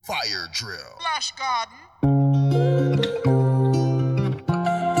Fire drill. Flash garden.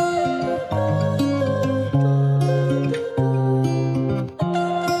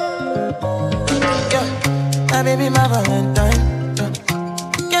 My baby, my Valentine.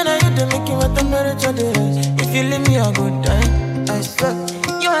 Can I hit the Mickey with the temperature days? If you leave me a good time, I swear.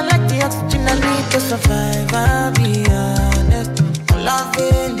 You are like the oxygen I need to survive. I'll be honest.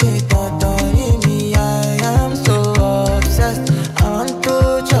 Loving the thought of me, I am so obsessed. I want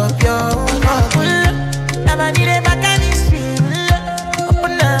to chop your heart. Never need a back and it's real.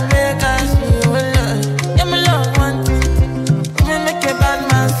 Open up, make us feel. Yeah, my love, Nwantiti. You make a bad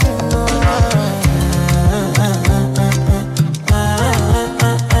man sing.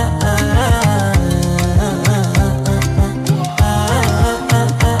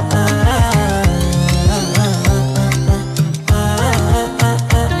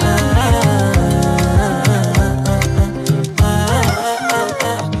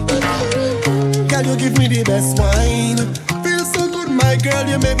 Give me the best wine. Feel so good, my girl,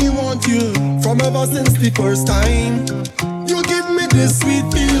 you make me want you. From ever since the first time. You give me this sweet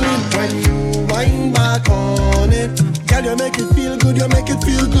feeling when you wind back on it. Girl, you make it feel good, you make it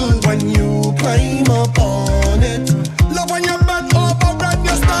feel good when you climb up on it. Love when you bend over and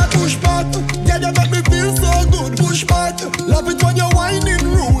you start push back. Girl, you make me feel so good, push back. Love it when you're winding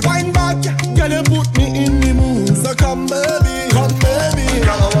rude, wind back. Girl, you put me in the mood. So come baby, come baby.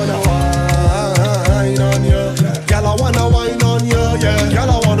 Girl, I wanna on you. Girl, I wanna wine on you, yeah. Girl,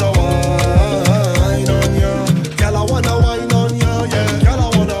 I wanna wine on you. Girl, I wanna wine on you, yeah. Girl, I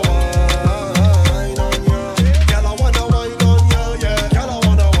wanna wine on you. Girl, I wanna wine on you, yeah. Girl, I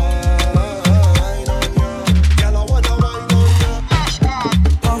wanna wine on you. Girl, I wanna wine on you.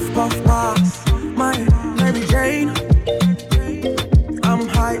 Puff, puff, pass, my Mary Jane. I'm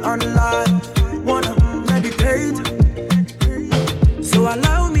high on life, wanna meditate. So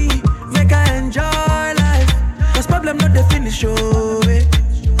allow me, make I enjoy. Problem not the finish, oh, eh.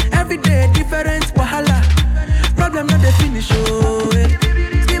 Every day different wahala. Problem not the finish, oh, eh.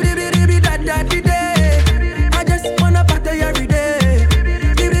 I just wanna party every day.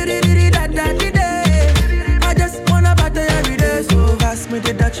 I just wanna party every day. So pass me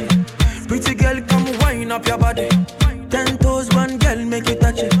the dachi. Pretty girl, come wind up your body. 10 toes, one girl, make it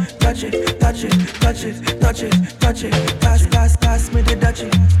touch it, touch it, touch it, touch it, touch it, touch it. Pass me the dachi.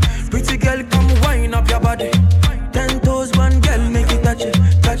 Pretty girl, come wind up your body. 10 toes, one girl, make it touch it,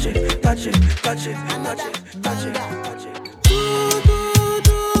 touch it, touch it, touch it, touch it, touch it, touch it.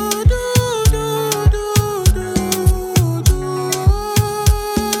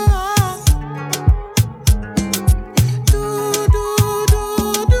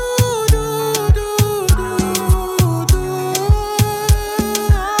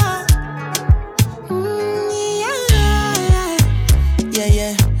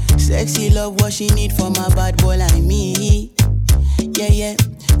 Sexy love, what she need from a bad boy like me. Yeah, yeah.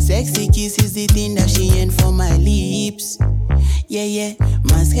 Sexy kiss is the thing that she ain't for my lips. Yeah, yeah.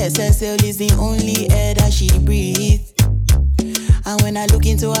 Mask herself is the only air that she breathes. And when I look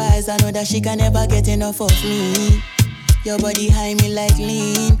into her eyes, I know that she can never get enough of me. Your body high me like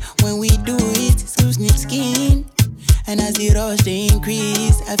lean. When we do it, snip skin. And as the rush they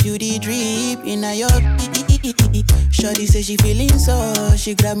increase, I feel the drip in your Shorty say she feeling so.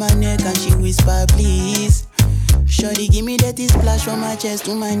 She grab my neck and she whisper please. Shorty give me that splash from my chest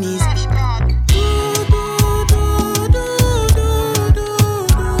to my knees.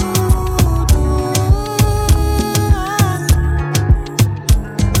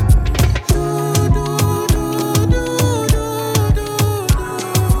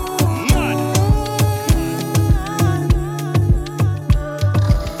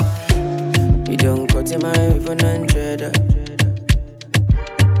 My even 100.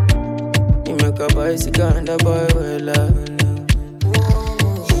 You make a bicycle and a boy will love.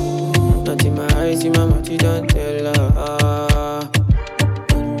 Not in my eyes, in my mouth, you don't tell her.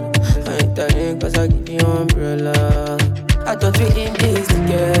 I ain't telling cause I give you umbrella. I thought we in this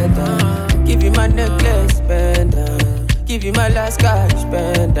together. Give you my necklace, pendant. Give you my last cash,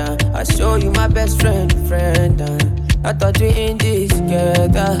 pendant. I show you my best friend. I thought we in this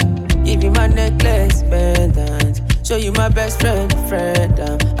together. Give you my necklace, pendant. Show you my best friend.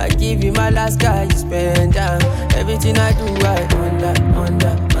 I give you my last guy, you spend down. Everything I do, I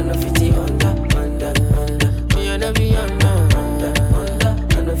under 50, under. Me under be under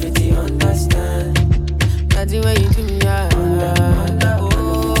 50, understand. That's the way you do me, understand.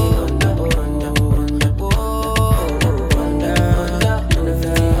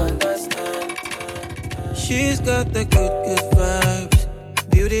 She's got the good vibes.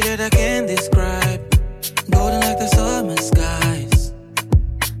 Beauty that I can't describe. Golden like the summer skies.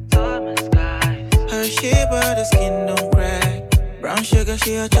 shape but the skin don't crack. Brown sugar,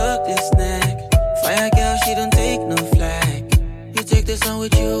 she a chocolate snack. Fire girl, she don't take no flack. You take the sun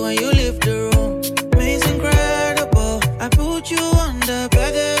with you when you leave the room. It's incredible. I put you on the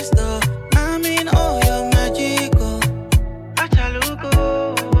pedestal. I mean, oh, you're magical.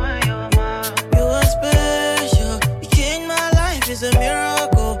 You are special. You changed my life, it's a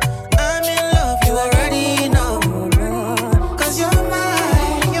miracle. I'm in love, you already know. Cause you're my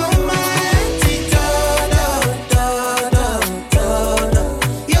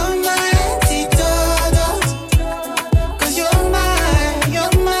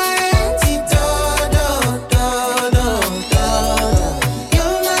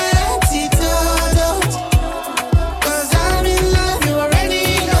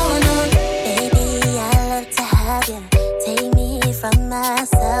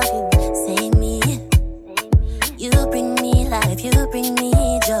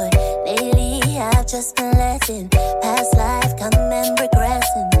just been letting past life come and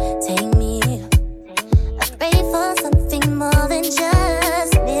regressing. Take me. I pray for something more than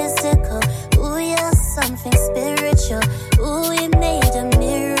just physical. Ooh, you're something spiritual. Ooh, you made a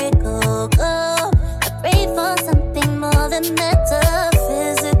miracle. Oh, I pray for something more than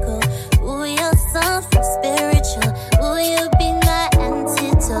metaphysical. Ooh, you're something spiritual. Ooh, you be my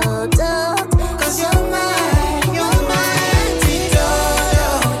antidote. Cause you're my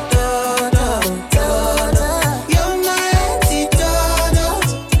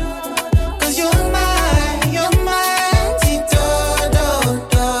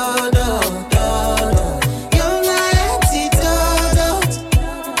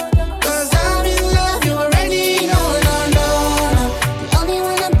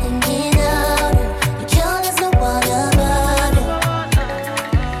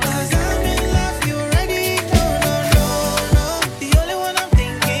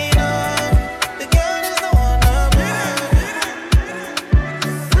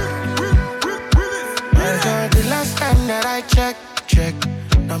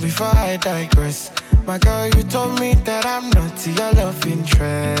I digress. My girl, you told me that I'm not your love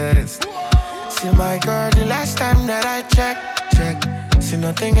interest. See, my girl, the last time that I checked, see,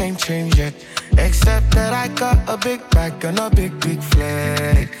 nothing ain't changed yet. Except that I got a big bag and a big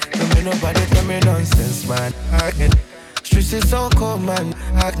flag. Don't be nobody tell me nonsense, man. Streets is so cold, man.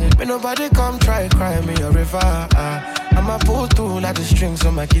 May nobody come try cry me a river. I'ma pull through like the strings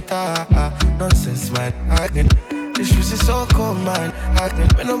on my guitar. Nonsense, man. The streets is so cold, man.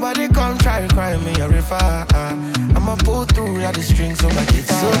 When nobody come try cry me a river. I'ma pull through like the strings on my guitar.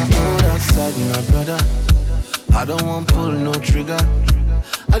 It's so cold outside, my brother. I don't want pull no trigger.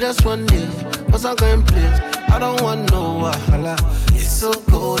 I just want live, cause I can't play. I don't want no wahala. It's so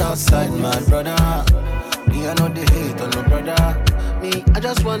cold outside, my brother. Me, I know the hate on no brother. Me, I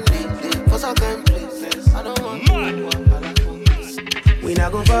just want live, cause I can't play. I don't want no wahala. We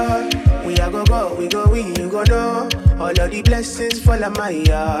not go far, we a go, we you go know. All of the blessings fall on my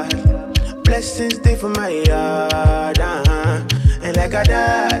yard. Blessings stay for my yard, And like a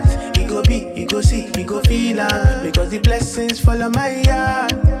dad, he go be, he go see, he go feel because the blessings fall on my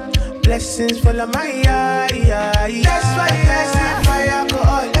yard. Blessings fall on my yard, That's why I sip my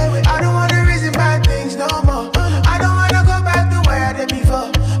alcohol. I don't wanna reason bad things no more. I don't wanna go back to where I did before.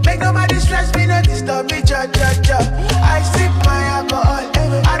 Make nobody stress me, not disturb me, cha. I sip my alcohol.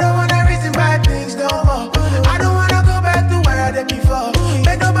 I don't wanna reason bad things no more. I don't wanna go back to where I did before.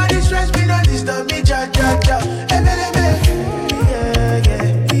 Make nobody stress me, not disturb me, cha.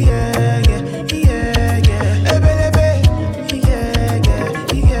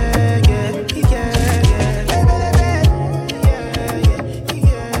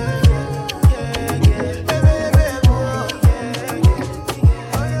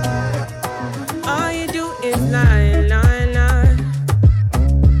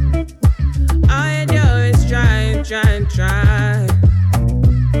 Try.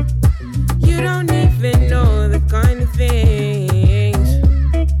 You don't even know the kind of things,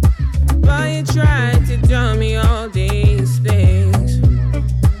 but you try to tell me all these things.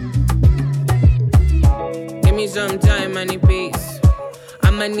 Give me some time, I need peace.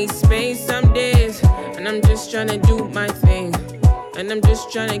 I'ma need space some days, and I'm just trying to do my thing, and I'm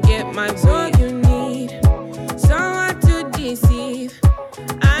just trying to get my way. So you need someone to deceive,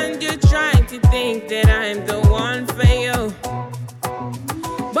 and you're trying to think that I'm the one for you.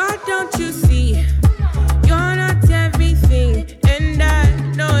 But don't you see, you're not everything, and I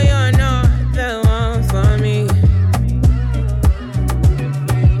know you're not the one for me.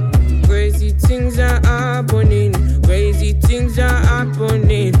 Crazy things are happening, crazy things are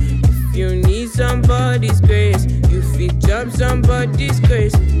happening. If you need somebody's grace, you fit jump somebody's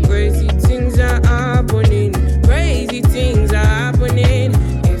grace. Crazy things are happening.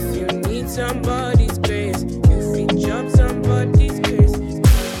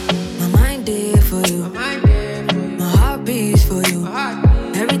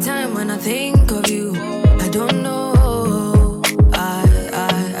 think of you, I don't know.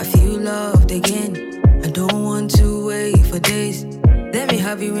 I feel loved again. I don't want to wait for days. Let me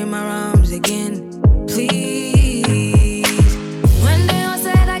have you in my arms again, please. When they all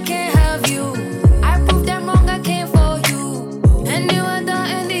said I can't have you, I proved them wrong, I came for you. And you were the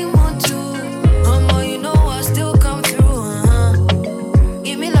ending one too. More, you know I still come through,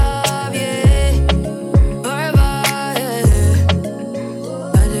 Give me love, yeah. Forever, yeah.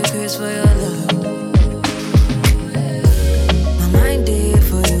 I just wish for your love. My mind there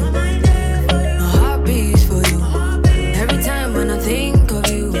for you. My heart beats for you. Every time when I think of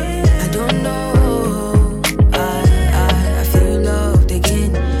you, I don't know. I feel loved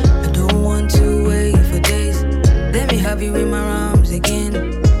again. I don't want to wait for days. Let me have you in my arms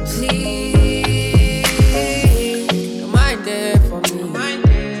again, please. Your mind there for me.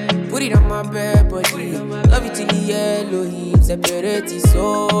 Put it on my bed, body. Love it till the yellow hips. Separate the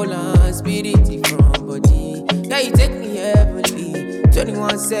soul and spirit from body. Yeah, you take me heavenly.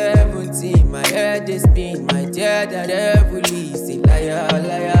 21:17, my head is spin. My dear that heavily. Say liar,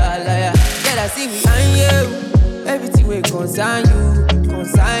 liar, liar. Yeah, I see me and you. Everything will consign you,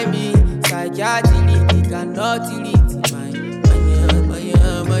 consign me. Psychiatry, cannot delete my.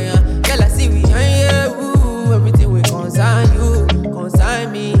 Yeah, I see me and you. Everything will consign you,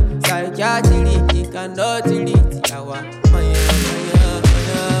 consign me. Psychiatry, cannot delete our.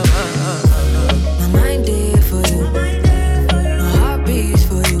 My mind there for you. My heart beats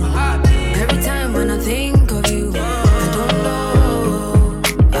for you. Every time when I think of you, I don't know.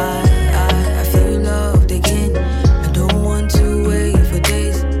 I feel loved again. I don't want to wait for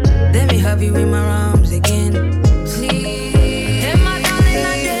days. Let me have you in my arms again, please. And my darling,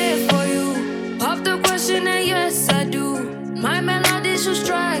 I'm there for you. Pop the question and yes I do. My melody should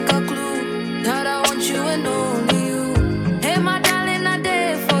strike a clue that I want you and only you. Hey my darling, I'm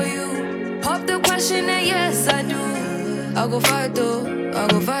there for you. Pop the question and yes I do. I go fight though, I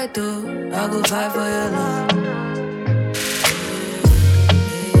go fight though, I go fight for your love.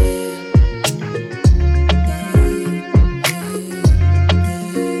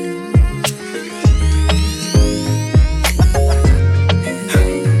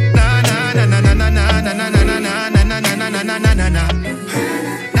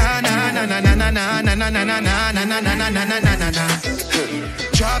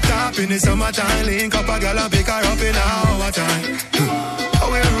 Drop top in the summertime, link up a gal and pick her up in our time. How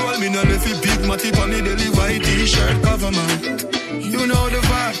we roll me no left it big matty on the daily white t-shirt cover man. You know the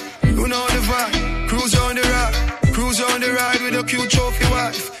vibe, you know the vibe. Cruise on the ride, cruise on the ride with a cute trophy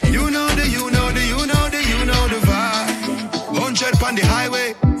wife. You know the vibe. 100 on the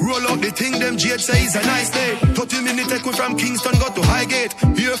highway, roll out the thing them Jade say is a nice day. 30 minutes take we from Kingston go to Highgate.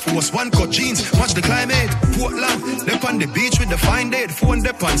 Air Force, one cut jeans, watch the climate. Portland, dip on the beach with the fine date. Phone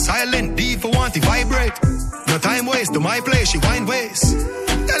dip on silent, D for want to vibrate. No time waste to my place, she wine waste.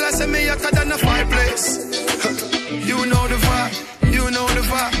 Tell her say me hotter than a fireplace. You know the vibe, you know the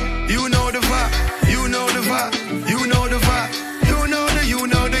vibe, you know the vibe, you know the vibe, you know the vibe, you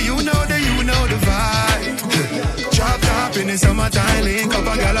know the vibe. Drop top in the summertime, link up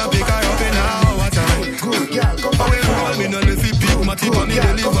a gal and pick her up in our time. How we roll me no left it big matty on the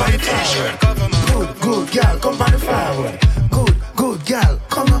daily white t-shirt cover man. Good girl, come on the firewood. Good girl,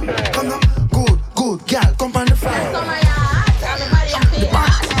 come on. Good girl, come on the firewood.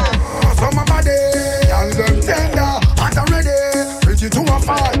 So my body, y'all them tender, hot and ready. Pretty to a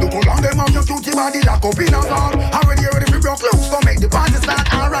fight, look how long them have your cutie body lock up in a car. Already ready for broke loose, so make the party start.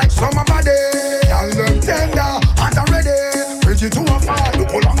 Alright, so my body, y'all them tender, hot and ready. Pretty to a fight, look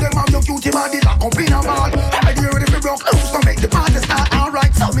how long them have your cutie body lock up in a car. Already ready for broke loose, so make the party start.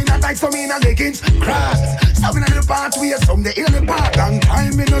 Alright, some in a tight, some in a leggings, cross. Some in the part where some they in the park. Long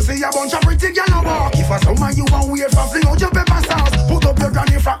time me no see a bunch of pretty gyal walk. If a summer you want weird for fling out your pepper sauce. Put up your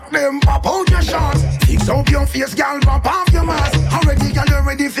granny frock, them pop out your shorts. Fix up your face, gyal, pop off your mask. Already gyal, you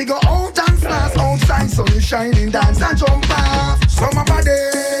ready figure out and flash. Outside sun is shining, dance and jump off. Summer body,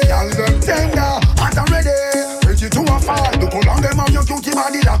 gyal them tender, hot and ready. Pretty to a fall. Look how long them have your cutie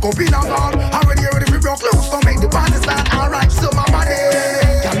body lock up in a ball. Already ready for broke loose, so make the party start. Alright, summer body,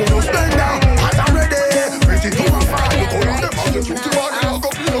 gyal you no splendor, hot and ready. Pretty to a fall. Look how long them have your cutie body lock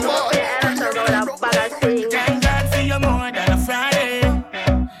up in a ball. Thank God for you more than a Friday.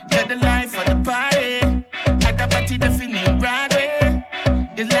 You're the life of the party. At the party, the feeling Broadway.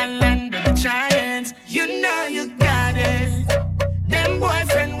 The land of the giants. You know you got it. Them boys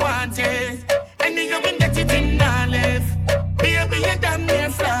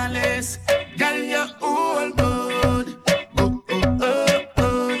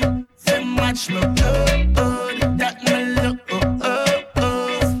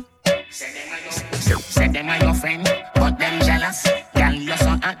friend, but them jealous. Girl, you're so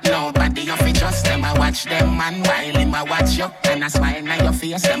hot, nobody you fi trust. Them I watch them man while him I watch you. And I smile on your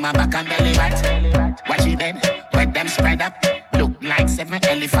face, them I back and belly rat. Watch it dead, let them spread up. Look like 7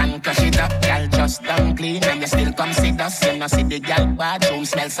 elephant, crush it up. Girl just done clean and you still come see dust. You know see the girl bathroom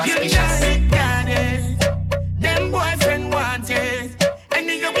smell suspicious. You got it, them boyfriend want it. And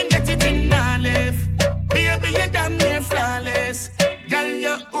you can get it in my life. Baby, you damn near flawless. Girl,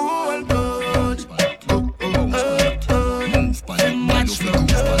 you're all good. Move by it, bounce by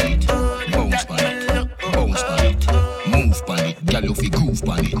it. Move by it, girl, you fi groove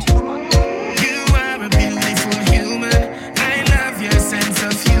by it. You are a beautiful human. I love your sense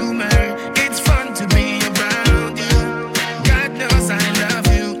of humor. It's fun to be around you. God knows I love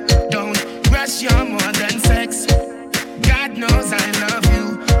you. Don't rush, you're more than sex. God knows I love you.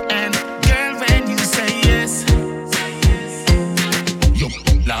 And girl, when you say yes, Yo,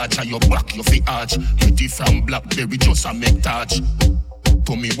 large and your back, you fi arch. Pretty from Blackberry, just a make touch.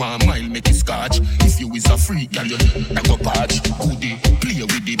 To me 1 mile, make it scotch. If you is a freak, girl, you that go patch. Goodie, play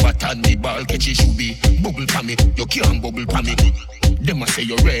with the bat and the ball, catch it should be. Bubble pa me, you can't bubble pa me. Them a say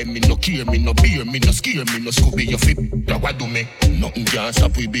you rare me, no care me, no beer me, no scare me, no Scooby, you fit. That what do me? Nothing can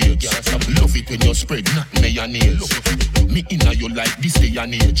stop we beer, can't stop. Love it when you spread, not mayonnaise. Me inna you like this day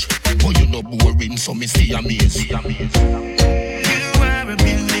and age. But you no boring, so me stay amazed. you are a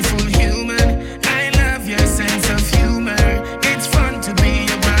beautiful human. I love your sense of humor. It's fun to be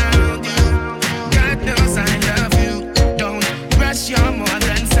around you. God knows I love you. Don't rush, you're more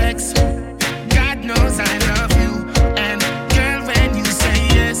than sex. God knows I love you. And girl, when you say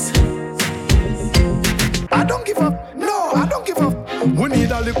yes, I don't give up, no, I don't give up. We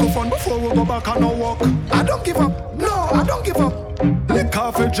need a little fun before we go back on our walk. I don't give up, no, I don't give up. Lick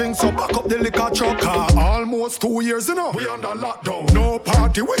off a drink, so back up the liquor truck. Almost 2 years, you know, we under lockdown. No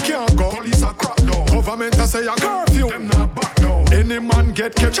party, we can't go. Police are crack down. Government a say a curfew, them not back down. Any man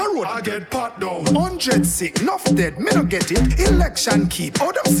get catch a road, I get pat down. 100 sick, enough dead, me no get it. Election keep,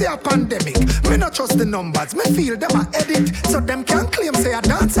 oh them say a pandemic. Me no trust the numbers, me feel them a edit. So them can claim say a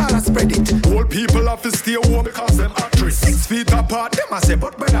dancehall a spread it. Old people have to stay home because them actress. 6 feet apart, them a say,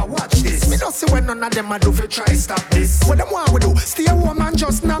 but better watch this. Me don't see when none of them a do for try stop this. What them want we do? Stay home and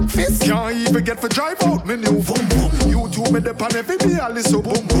just knock fist. Can't even get for drive out, me new boom boom. YouTube me depend every day, I listen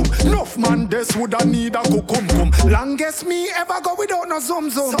boom boom. Enough man, this woulda need a cucum. Longest me ever go without no zoom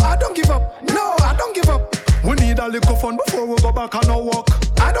zoom. So I don't give up, no, I don't give up. We need a little fun before we go back on our walk.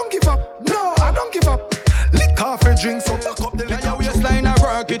 I don't give up, no, I don't give up. Lick off a drink, so back up the liquor. Your waistline a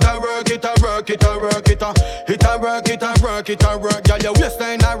work it, a work it, a work it, a work it, a it a work it, a work it, a work. Girl, your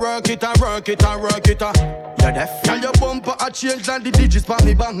waistline a work it, a work it, a work it, a. You're deaf. Girl, your bumper a change and the digits for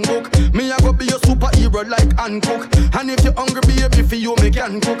me bank book. Me a go be your superhero like Hancock. And if you hungry, baby, for you me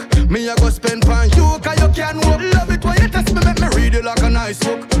can cook. Me a go spend pan you, 'cause you can walk. Love it when you test me, make me read it like a nice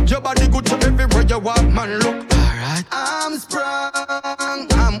book. Your body good to everywhere you walk, man. Look. Alright, I'm sprung,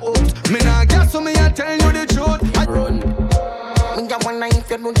 I'm hooked. Me nah guess so me a tell you the truth. I run. Me a wanna if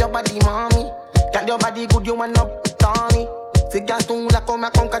you know your body, mommy. Tell your body good, you wanna Tommy. Figure soon like come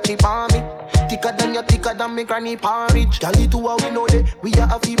a conquer chip on me. Thicker than me granny porridge. Girl, it too we know that we are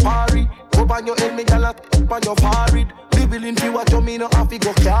a fee party. Up on your head, me girl, up on your forehead. Be willing to watch you, me no have to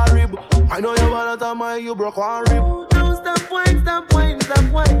go carry. I know you wanna tell me you broke one rib. Don't stop wine, stop wine,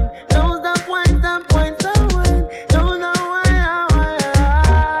 stop wine. Don't stop wine, stop wine, stop wine. Don't know why.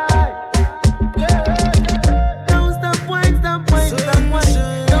 Don't stop wine, stop wine, stop wine.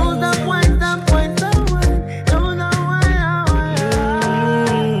 Don't stop wine, stop wine, stop wine. Don't know why.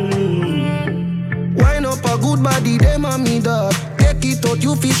 Wine up a good body, them and me dog. Take it out,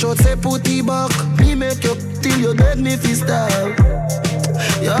 you fish out, say put it back. Me make you till you beg me fi style.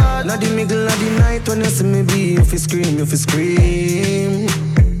 Yeah, not the middle of the night when you see me be, you fi scream, you fi scream.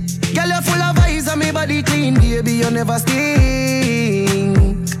 Girl, you full of eyes and me body clean, baby, you never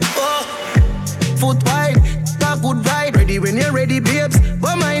stink. Oh, foot wide, talk good ride. Ready when you're ready, babes.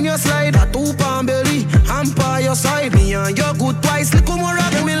 But mind your slide, a 2-pound belly, hand by your side. Me and you good twice, little more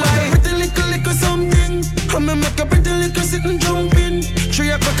rock me like. Pretty little something. I'ma make a pretty little sit and jump in. 3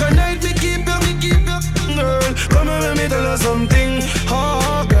 o'clock at night, me keep you. Girl, come and let me tell you something.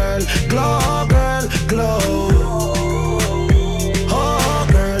 Oh, girl, glow, girl, glow. Oh,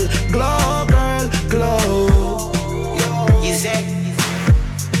 girl, glow, girl, glow. You say,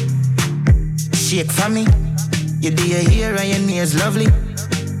 shake for me. You do your hair and your nails lovely.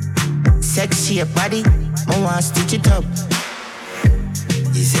 Sexy your body, I want stitch it up.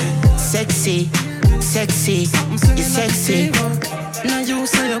 You say, sexy, sexy, you sexy. Now you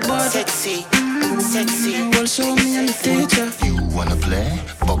say your body sexy. Sexy. Well, show me and the teacher. You wanna play?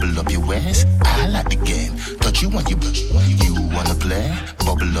 Bubble up your waist. I like the game. Touch you when you wanna play.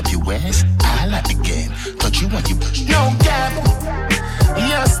 Bubble up your waist. I like the game. Touch you when you no cap.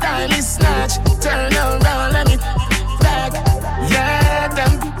 Your style is snatch. Turn around, let me back. Yeah,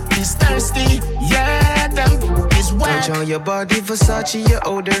 them is thirsty. Yeah, them is wet. Touch on your body, Versace, your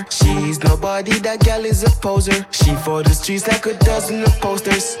odor. She's nobody, that gal is a poser. She for the streets like a dozen of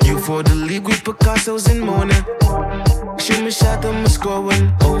posters. You for the league with Picasso's and Mona. Shoot me shot, I'ma score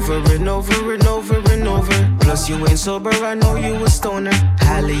one. Over and over and over and over. Plus you ain't sober, I know you a stoner.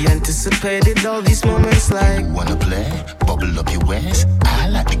 Highly anticipated all these moments like wanna play, bubble up your waist. I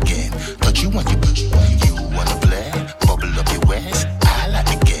like the game. Touch you when you wanna play, bubble up your waist. I like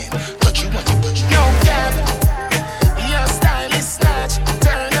the game. Touch you when you no cap. Your style is snatch.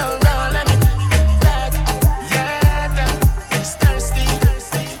 Turn around, let me back. Yeah, that is thirsty.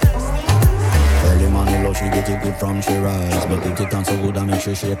 Early morning love, she get it good from she rise. But it on so good I make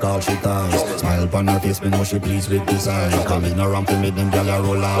sure she shake all she ties. Smile upon her face, me know she pleased with this eye. Come in around to make them gyal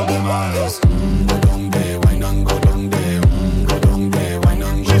roll out them eyes. Go down there, wine and go down there. Go down there, wine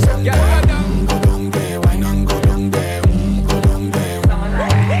and go down there. Go down there, wine and go down there. Go down there.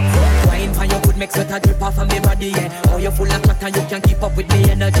 Wine for your good make sweat a drip off of me body, yeah. Oh, you're full of chatter, you can't keep up with me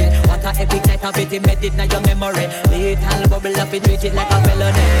energy. What a epic night of it, embedded in your memory. Little bubble up, it treat it like a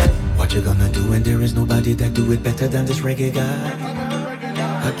felony. What you gonna do when there is nobody that do it better than this reggae guy?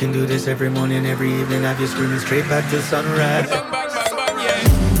 I can do this every morning, every evening. Have you screaming straight back to sunrise.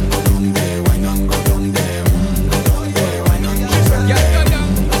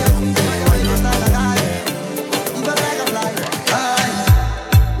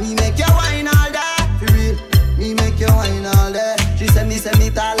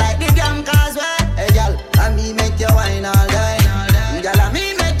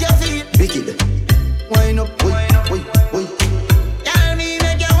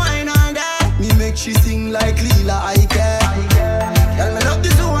 She sing like Lila, I care. Tell me love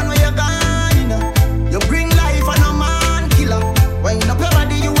this one where you gone. You bring life and a man killer. Wind up your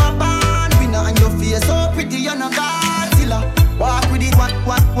body, you a born winner. And your face so pretty, you're not Godzilla. Walk with it,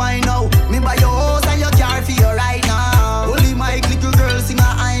 why now? Me buy your house and your car for you right now. Holy Mike, little girl, sing a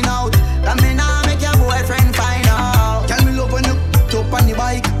high note. That me now make your boyfriend find out. Tell me love when you top on the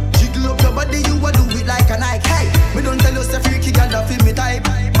bike. Jiggle up your body, you a do it like a Nike. Hey, me don't tell you say freaky girl that feel me type.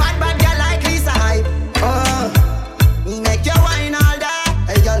 Bad girl like Lisa hype. Me make you wine all day,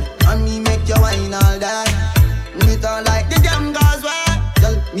 hey girl, and me make you wine all day. Me don't like the damn girls way,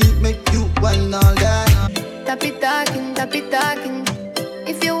 girl, me make you wine all day. Tap it talking.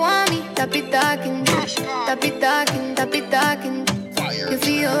 If you want me, tap it talking. Tap it talking. You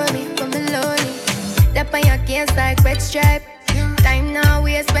feel me from below me. That on your case like wet stripe. Time now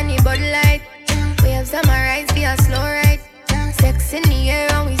waste when you bud light. We have summarized via slow ride. Sex in the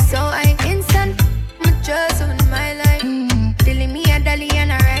air and we so high. Instant, I'm just on my life. Telling me a dolly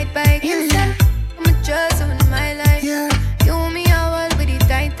and a ride bike. Instant, I'm just on my life. You me a wall with it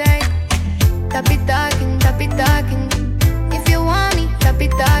tight. Tap it talking. If you want me, tap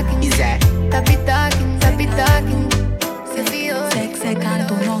it talking. Is that? Tap it talking. You feel sex, I can't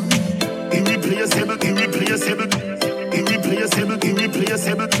do no. Irreplaceable.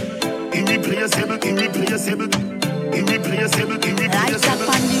 Lights up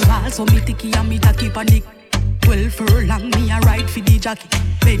on the wall, so me ticky and me tacky panic. 12 furlong, me a ride for the Gyakie.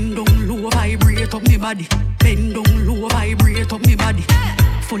 Bend down low, vibrate up me body.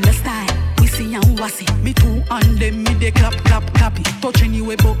 Full of style, we see and wassy. Me two and them, me they clap it. Touch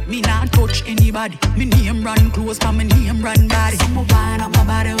anyway, but me not touch anybody. Me name run close, but me name run body. So me wind up my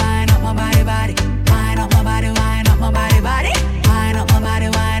body. Wind up my body. Wind up my body. Wind up my body. Wind up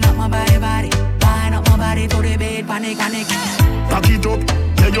my body to the bed, panic. Pack it up,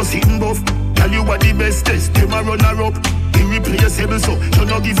 yeah you sitting buff. Tell you what the best is, them a runner up. Irreplaceable, so you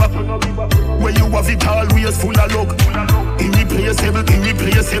no give up. Where you have it always full of luck. Irreplaceable.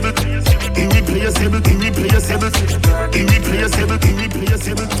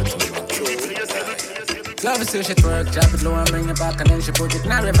 Love is so shit work, drop it low and bring it back and then she put it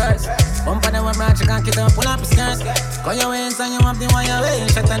in a reverse. Bump on the one branch, she can't get up, pull up her skirts. Call your waist and you have the one your way.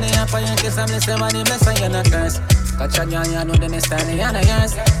 Shut on the up and you kiss and bless them and you bless and you not curse. Catch a girl, you know the next time you know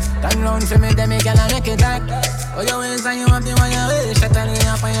yours. Turn round for me, then me girl and make it dark. Call your waist and you have the one your way. Shut on the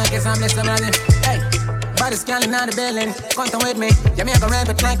up and you kiss and bless them and you. Hey, Body's scaling out the building. Come with me. Yeah, me I go rev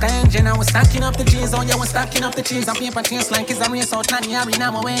it like an engine. I was stacking up the cheese. Oh, yeah, was stacking up the cheese. I'm paper chase like it's a race out. Not the arena,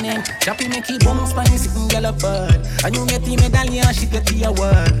 I'm winning. Choppy me keep boom, spanny, sitting yellow bird. And you get the medallion, she get the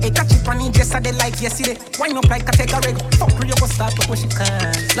award. Hey, catch it on the dress, I did like yesterday. Wind up like I take a rig. Fuck her, you go stop up when she can.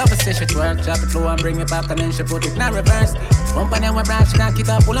 Love her, say she twerk, drop it low and bring it back. And then she put it in reverse. Bump on them with branch, knock it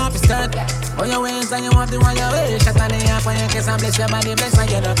up, pull up his skirt. On your ways and you want the one your way. Shut on the app on your kiss and bless your body, bless and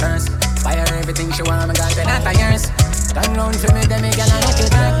you no curse. Fire everything she want, I got it out of yours. Turn round for me, then me girl and make it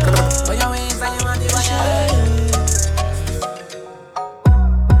work. On your ways and you want the one your way.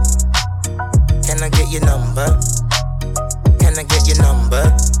 Can I get your number? Can I get your number?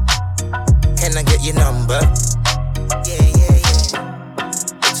 Can I get your number? Yeah, yeah, yeah.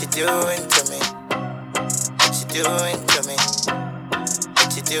 What you doing to me? What you doing to me? What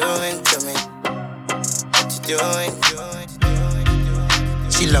you doing to me? What you doing?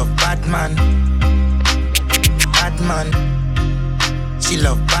 She love Badman. Badman. She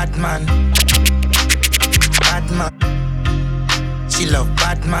love Badman. Badman. She love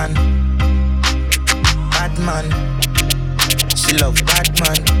Badman. Badman. She love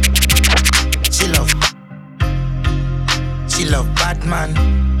Badman. She love. She love Badman.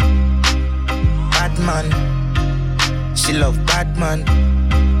 Badman. She love Badman.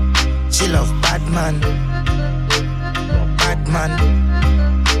 She love Badman. Badman.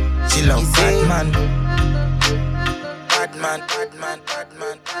 She love Badman. Badman. Badman.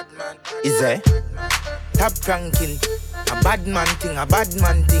 Badman. Badman. Is it? Top ranking. A bad man thing, yeah.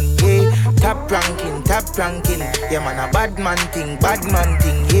 Top ranking, yeah man, a bad man thing,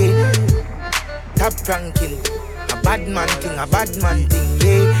 yeah. Top ranking, a bad man thing,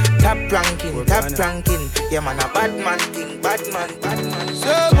 yeah. Top ranking, yeah man, a bad man thing, bad man.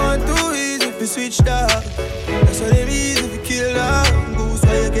 Someone too easy if you switch dog. That's what they easy if you kill dog. Goose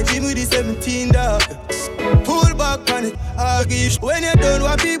why you get him with the 17 dog. Pull back on it, Agish. When you done,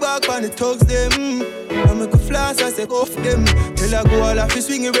 what be back on the thugs them. I make a flash, I say off them. Till I go all off the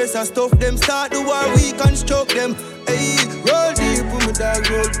swing race and stuff them. Start the war, we can stroke them. Hey, roll deep, put my dog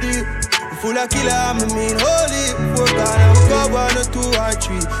roll deep. Full of killer, I mean holy. Work on and we go 1 or 2 or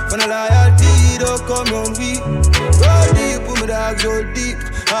 3. For no loyalty, don't come on we. Roll deep, put my dog roll deep.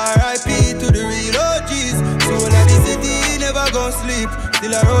 R.I.P. to the real OGs. So like the city, never gon' sleep.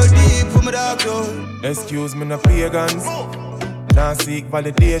 Still I roll deep, put my dog roll. Excuse me, no pagans. Now seek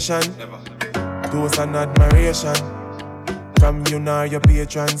validation. Toast and admiration from you nor your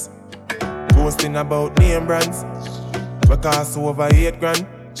patrons. Boasting about name brands. We cost over 8 grand.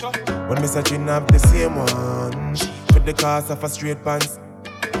 When me searching up the same one with the cost of a straight pants.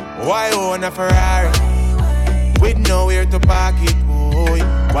 Why own a Ferrari with nowhere to park it, boy?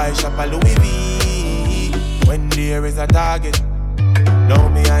 Why shop a Louis V when there is a target? Now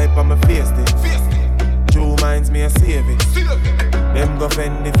me hype on my face it. True minds me a save it. Them go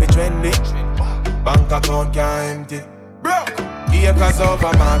fend if it trendy. Bank account can't empty. Acres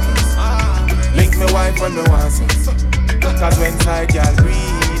over markets. Link me wife when me want sex. Cause when side y'all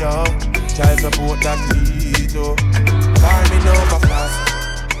breed up, child support that lead up. Farming over class,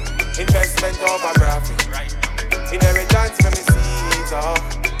 investment over graphic. Inheritance when me see it up.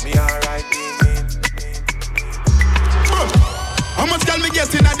 Me alright in. How much can me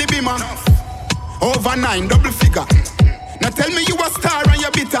get in at the beamer? Over 9, double figure. Now tell me you a star and you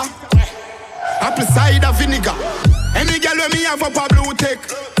bitter. Apple cider vinegar. Any girl when me have up a blue tick.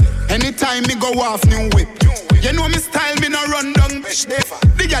 Anytime me go off new whip. You know me style, me no run down bitch.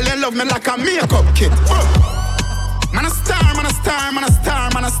 The girl they love me like a makeup kit. Man a star, man a star, man a star,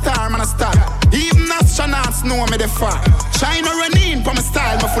 man a star, man a star. Even astronauts know me the far. Shine or run in for my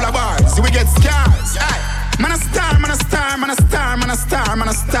style, me full of bars. We get scars. Man a star, man a star, man a star, man a star, man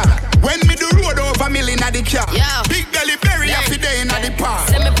a star. When me do road over million at the car. Big belly berry every day in the park.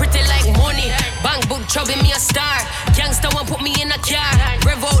 Send me pretty like money. Bank book trouble me a star. Gangsta one put me in a car.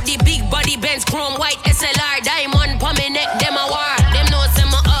 Rev out the big body Benz chrome white SLR. Diamond pa me neck, them a war. Them know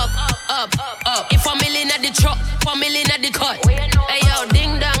send me up. If a million at the truck, a million at the cut. Hey yo,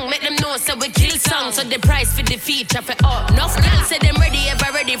 ding dong, make them know so we kill song. So the price for the feature for up. Enough girls say them ready,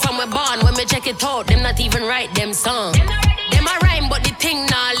 ever ready from we born. When me check it out, them not even write them song. Them a rhyme but the thing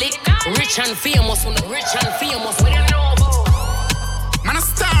nah lick. Rich and famous, rich and famous. We don't know about. Man a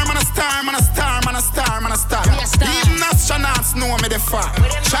star, man a star, man a star, man a star, man a star. Even astronauts know me the far.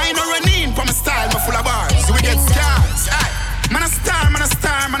 Shine or run in for my style, me full of bars. We get scars. Man a star, man a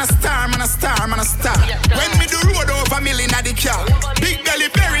star, man a star, man a star, man a star. When me do road over million at the car. Big belly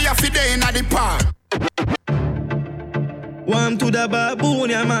berry every day in the park. Warm to the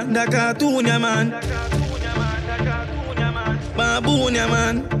baboon, yeah man, the cartoon, yeah man. Baboon, yeah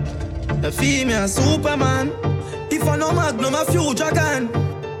man. You feel me a Superman. If I no Magnum, a future can.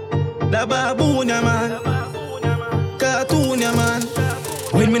 The baboon, ya man. Cartoon, ya man.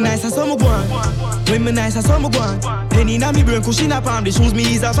 When me nice as some go on. When me nice as some go on. Penny na me brain, cushion up on the shoes me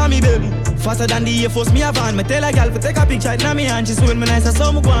ease off on me belly. Faster than the Air Force me a van. Me tell a gal to take a picture na me hand. She say when me nice as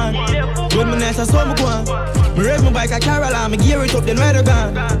some go on. When me nice as some go on. Me raise my bike a Carol, me gear it up then ride a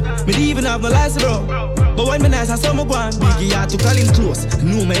gun. Me even have no license, bro. But when me nice as some go on. Biggie had to call him close.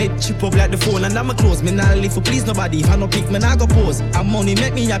 Know me head chip up like the phone and I'm a close. Me nah live for please nobody. If I no pick me nah go pose. And money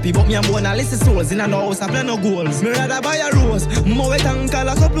make me happy, but me and born a list of souls. In a house I plan no goals. Me rather buy a rose. More wet and call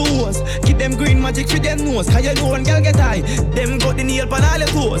a couple hoes. Keep them green magic for them nose. Cause you know one girl get high. Them got the nail pan all your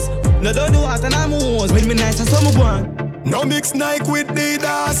toes. No don't do what and I'm hose. When me nice as some go on. No mix Nike with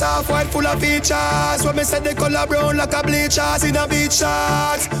Adidas, half white full of features. When me say the color brown like a bleachers in a beach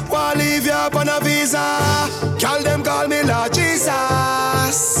shorts. Wanna leave you up on a visa. Call them call me Lord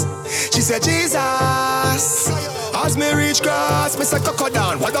Jesus. She said Jesus. As me reach grass, me say cocoa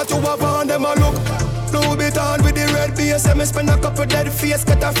down. What that you have on them a look? Blue bit on with the red base. And me spend a couple dead face.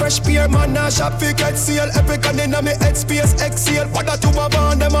 Get a fresh pair, man, a shop fi get seal. Epic and in a me head space exhale. What that you have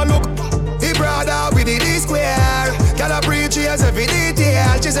on them a look? The brother with the D-square. Can I preach yes every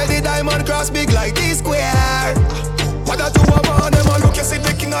detail? She said the diamond cross big like D-square. What that you have on them a look? You see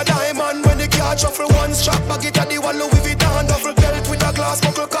the king of diamond. When the car shuffle one strap bag it at the one Louis Vuitton. Duffel belt with a glass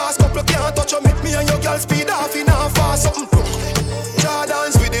buckle cast. Couple can't touch you. Make me and your girl speed off in a fast something.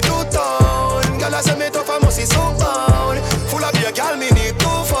 Jordans with the two-tone. Girl I say me tough I must see so bound. Full of beer girl me need 2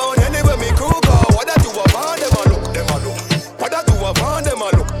 phone. Anyway me crew go. What that you have on them a look? Them a look. What that you have on them a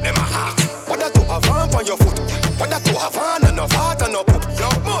look? Them a half. What that you have on your foot? What that you have on and no fat and no poop?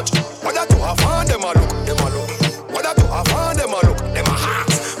 Not much. What that you have on them a look? Them a look. What that you have on them a look? Them a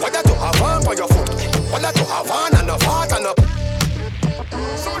half. What that you have on your foot? What that you have on and no fat and no poop?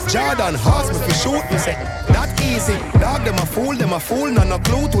 Jordan horse me fi shoot me say that easy. Dog them a fool, no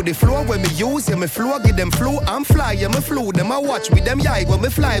clue to the floor when me use. Yeah me flow, give them flu, I'm fly, yeah me flew. Them a watch with them yai when me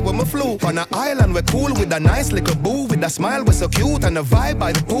fly, when me flew. On a island we cool with a nice little boo. With a smile we so cute and a vibe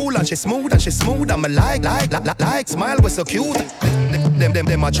by the pool. And she smooth, I'm a like, smile we so cute.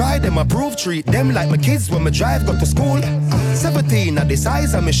 Them a try, them a prove, treat them like my kids when me drive, go to school. 17 at the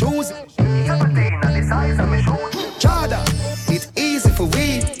size of my shoes. Jordan, it's easy for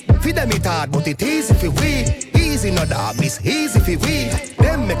we. Feed them it hard, but it easy for we. Easy no dog, this easy for we.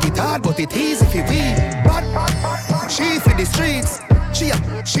 Them make it hard, but it easy for we. But she for the streets. She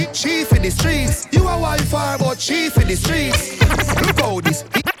for the streets. You a wildfire, but she for the streets. Look how this.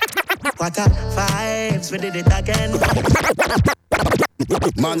 What a vibes, we did it again.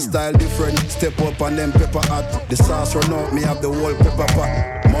 Man style different, step up on them pepper hot. The sauce run out, me have the whole pepper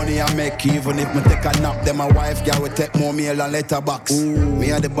pot. Money I make even if me take a nap. Then my wife girl will take more meal and letterbox.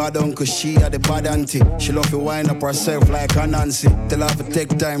 Me a the bad uncle, she a the bad auntie. She love to wind up herself like a Nancy. Tell her to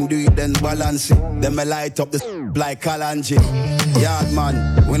take time, do it then balance it. Then me light up the like Kalanji. Yard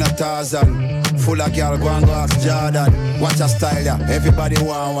man, win a Tarzan. Full of girl, go and go ask Jordan. Watch a style ya, everybody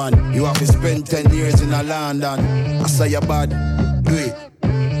want one. You have to spend 10 years in a London. I say you bad, do it.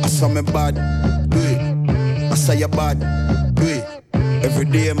 I saw me bad, do it. I say you bad, do it. Every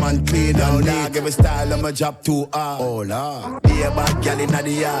day man clean and dog. Every style of my job too hard. Oh Lord, be a bad girl inna the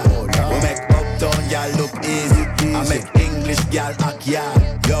yard. We make uptown girl look easy. I make English girl act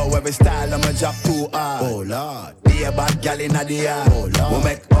yard. Yo, every style of my job too hard. Oh Lord, be a bad girl inna the yard. We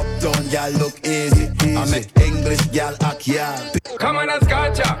make uptown girl look easy. I make English girl act yard. Come on a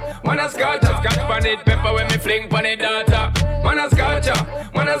scotcha, man a scotcha. Scotch pan it, pepper when me fling pan it data. Man a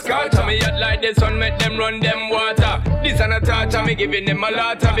scotcha, me yet like the sun make them run them water. This and a torture, me giving them a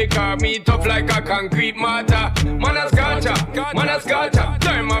lotta. Because me tough like a concrete mortar. Man a scotcha,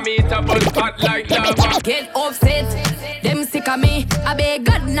 turn my meter bun hot like lava. Get upset, them sick of me. I beg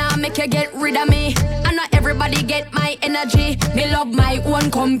God now make you get rid of me. I know everybody get my energy. Me love my own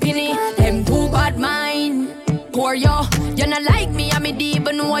company. Them too bad mind. Poor yo, you not like me, I'm a deep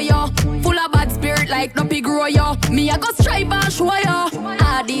and know yo. Full of bad spirit like no pig grow yo. Me I go strive and show yo.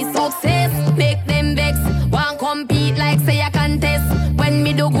 Addi success, make them vex. Want compete like say I contest. When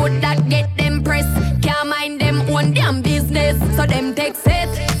me do good that get them press. Can't mind them own damn business. So them take set,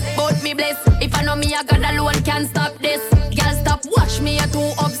 but me bless. If I know me I got alone can't stop this. Girl stop watch me you're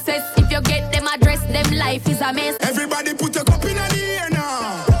too obsessed. If you get them address, them life is a mess. Everybody put your cup in the air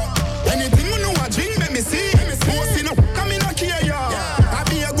now. Anything you know I drink, let me see. Come in here, yo. I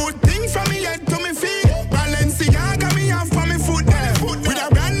be a good thing from me head to me feet. Balenciaga me off for me foot there. With a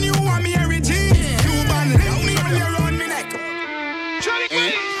brand new one, me Harry G. Cuban link me on your own me neck.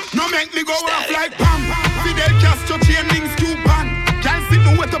 No make me go off like Pam. Fidel Castro chain links Cuban. Can't see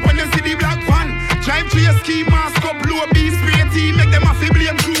keep me wet up when you see the black van. Drive to your ski mask up, low B spray team, make them a fi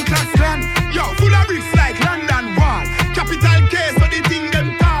blame crew class clan. Yo, full of bricks like London Wall. Capital K, so the thing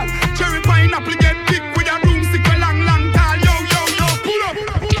them tall. Cherry pineapple get big with a broomstick a long, long tall. Yo, pull up.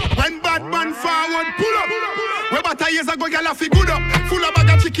 When Badman forward, pull up. Where about years ago, girl, I fi good up. Full of bag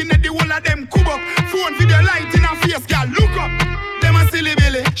of chicken at the whole of them cub up. Phone video light in her face, girl, look up. Them a silly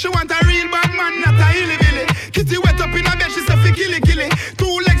billy. She want a real bad man, not a hilly billy. Kitty wet up in her bed, she say fi killy. 2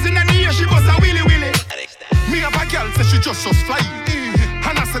 legs in the ear, she bust a willy. Me have a girl say she just fly.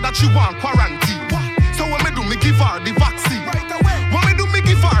 And I said that she want quarantine. So when me do, me give her the vaccine. When me do, me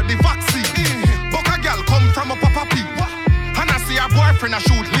give her the vaccine. But a girl come from a papa pee. And I see her boyfriend a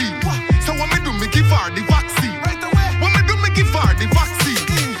shoot leave. So when me do, me give her the vaccine. When me do, me give her the vaccine.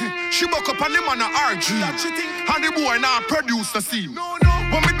 She buck up on him on a RG. And the boy now produce the scene.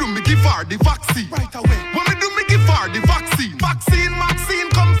 When me do, me give her the vaccine. When me do, me give her the vaccine. Vaccine,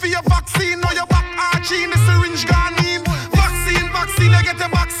 come for your vaccine. Now your back arching, the syringe gone in. Vaccine, I get the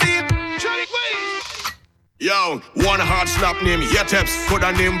vaccine. Yo, one hard slap name, Tems. Could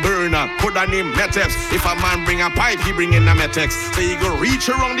a name Burner, could a name Tems. If a man bring a pipe, he bring in a Metex. So you go reach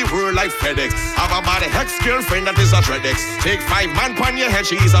around the world like FedEx. Have a bad hex girlfriend that is a Dreadex. Take 5 man pon your head,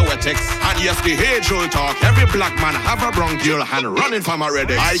 she is a Wetex. And yes, the age-old talk, every black man have a bronchial and running from a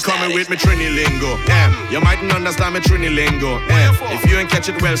Redex. I coming with me Trini lingo. You mightn't understand me Trini lingo. If you ain't catch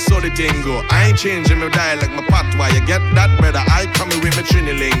it well, so the tingo. I ain't changing my dialect, my patois. You get that better? I coming with me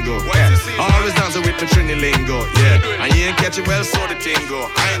Trini lingo. Always dancing with me Trini lingo. Yeah, and you ain't catch it well, so the thing go.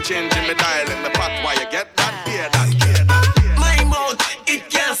 I ain't changing my dialect, my patois. You get that? Hear that? My mouth, it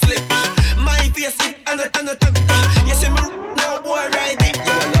can't slip. My face, it and you see me no boy ride it.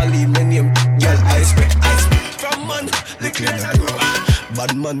 You wanna leave my name, girl, I spit. From man, Likkle and grow.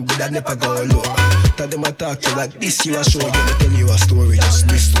 Bad man, good I never go low. Tell them I talk to you like this, you a show. You me tell you a story, just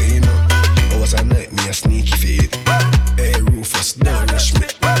this way, you know. I was a night, me a sneaky fade. Hey, Rufus, don't rush me.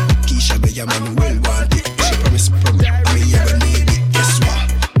 Keisha, be your man, well want it. She promise, me ever need it. Guess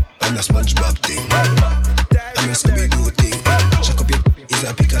what? I'm a SpongeBob thing. I'm a Scooby-Doo thing. Check up your is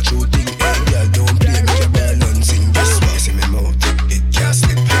a Pikachu thing. Hey, girl, don't play me, your balance sing. Guess what? You see me mouth, it can't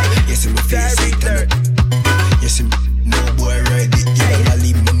slip. You see me face, it and you see me, no boy ride it. Girl, I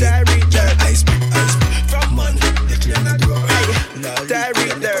leave me me. Girl, I spit. From man, they clean the door. Diary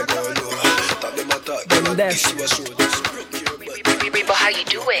dirt. But how you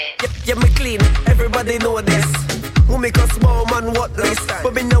do it? Yeah, me clean, everybody know this. Mummy cause small man what this.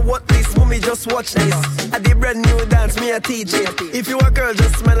 But me know what this, mummy just watch this. I did brand new dance, me a teach it. If you a girl,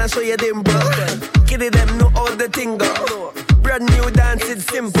 just smile and show you them bro. Kidi them know all the thing go. Brand new dance, it's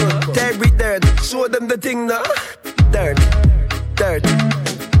simple. Dirt, show them the thing now. Dirt.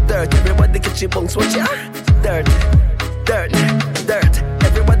 Everybody get your bunks, watch ya. Dirt.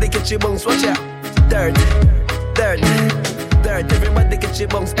 Everybody get your bunks, watch ya. Dirt. Everybody get your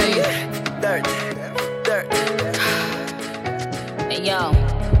bunks, hey. Dirt. Hey yo,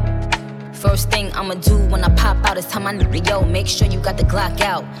 first thing I'ma do when I pop out is tell my nigga, yo, make sure you got the Glock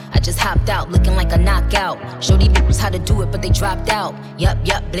out. I just hopped out looking like a knockout. Show these bitches how to do it, but they dropped out.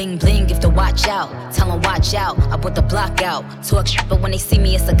 Yup, bling bling, if to watch out. Tell them watch out, I put the block out. Talk shit, but when they see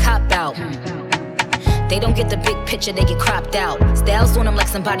me, it's a cop out. They don't get the big picture, they get cropped out. Styles on them like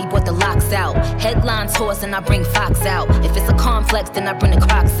somebody bought the locks out. Headlines horse and I bring Fox out. If it's a complex, then I bring the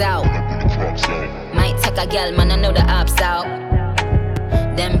Crocs out. Might take a gal, man, I know the ops out.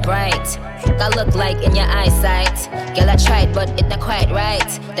 Them bright, I look like in your eyesight. Girl, I tried, but it not quite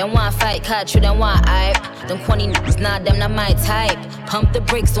right. Them want fight, catch you, them want hype. Them corny niggas, nah, them not my type. Pump the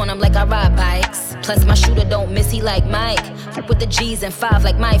brakes on them like I ride bikes. Plus my shooter don't miss, he like Mike. Fuck with the G's and 5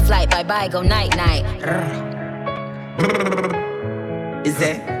 like my flight. Bye-bye, go night-night. Is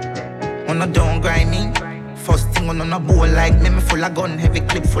that? On a don't grind me. First thing on a bowl like me full of gun. Heavy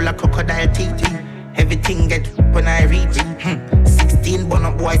clip full of crocodile teeth. Everything get when I reach 16 bun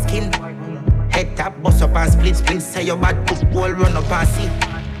up boy skin. Head tap, bust up and split. Say your bad football run up and see.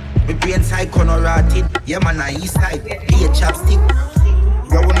 My brain side corner rotted. Yeah man, I east side, be a chapstick.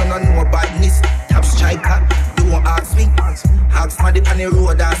 You wanna know badness. Top striker, you won't ask me. Ask my dip on the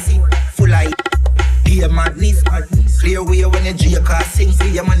road and see. Full of be a madness. Clear way when the Gyakie sing. See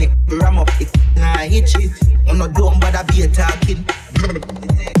your money, ram up it. Nah, hit it. I'm not dumb, but I be a talking.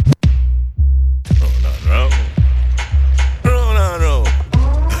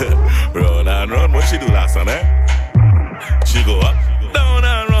 Run, what she do last time, eh? She go up, down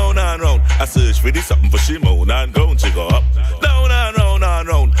and round. I search for this something for she moan and groan. She go up, down and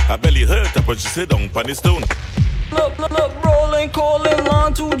round. I belly hurt her, but she sit down on the stone. Look, rolling, calling,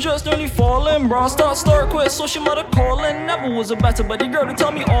 line to J. just nearly falling. Bro, start, quit, so she mother calling. Never was a better buddy girl to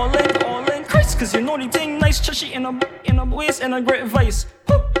tell me all in. Chris, cause you know the thing nice, chushy in a waist and a great vice.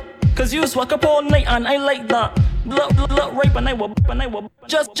 Cause you walk up all night and I like that. Look, rape and I will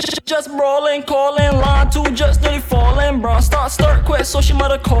just brawling, calling, line 2 just nearly falling. Bro, start, quit, so she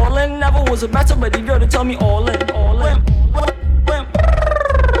mother calling. Never was a better buddy girl to tell me all in.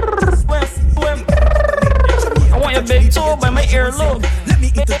 I want your big toe by my earlobe. Let me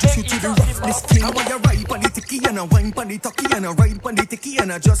introduce you to the roughness king. I want you ride on the ticky and a wine on the tucky and a ride on the ticky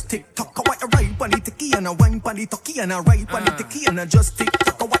and a just tick tock. I want you ride on the ticky and a wine on the tucky and a ride on the ticky and a just tick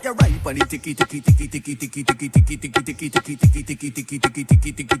tock. I want you ride on the ticky. 5,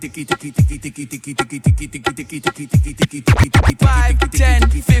 10,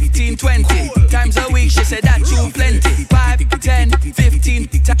 15, 20 times a week. She said that too plenty. 5, 10, 15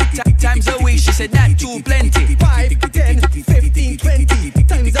 times a week. She said that too plenty. 5, 10, 15, 20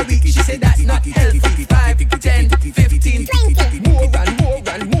 times a week. She said that's not healthy. 5, 10, 15, 20 more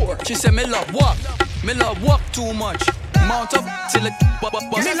and more. She said me love walk too much. Mount up till it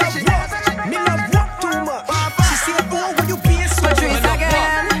Me love walk too much. She said, oh, when you be so me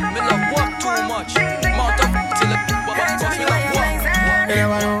love walk too much. Mount up till it me love walk. You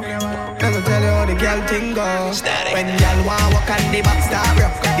never know. Let me tell you how the girl thing goes. When y'all want walk on the back start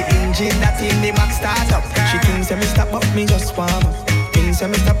up, the engine that in the back start up. She thinks that me stop up, me just warm up. Thinks that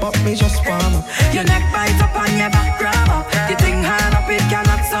me stop up, me just warm up. Your neck bite up on your back grab up. The thing hard up, it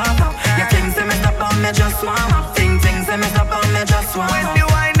cannot stop up. Your things that me stop up, me just warm up. Things that me stop up, me just warm up. When the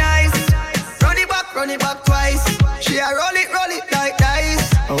wine nice, run it back twice. She a roll it like dice.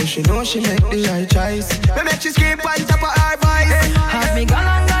 Oh, she know she make the right choice. Me make she scream on top of her voice. Have me gone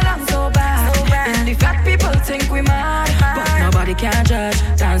on so bad. And the fat people think we mad, but nobody can judge.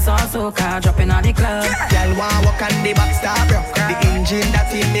 Dance all soca, dropping on the club. Girl want walk on the back start up. The engine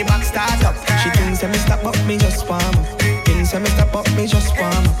that in the back start up. She thinks that me stop up, me just warm up. Thinks that me stop up, me just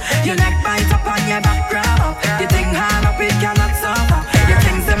warm up. Your neck bite up on your back grab up. The thing hard up, it cannot stop up. Your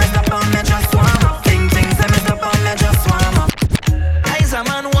things that me stop up, me just warm up. Things that me stop up, me just warm up. I's a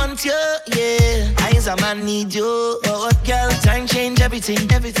man want you, yeah. I's a man need you. Oh, what girl, time change everything.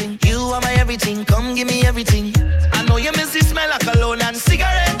 You are my everything, come give me everything. I know you miss the smell of cologne and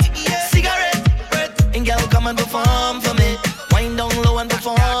cigarette breath. And girl, come and perform for me. Wind down low and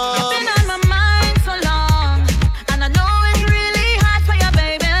perform. You've been on my mind so long, and I know it's really hard for you,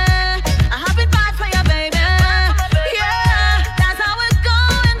 baby. I have it bad for you, baby. Yeah, that's how it's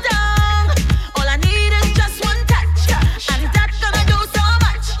going down. All I need is just one touch, and that's gonna do so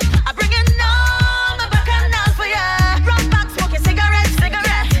much. I bring it on my back and down for you. Rock back, smoking cigarette.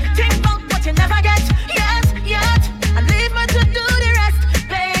 Think about what you never get yet, and leave me to do the rest,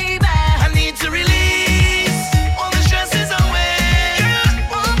 baby. I need to release all the stresses away.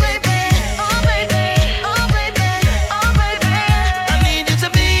 Oh baby, oh baby, oh baby, oh baby. I need you to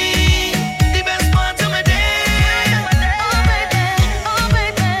be the best part of my day. Oh baby,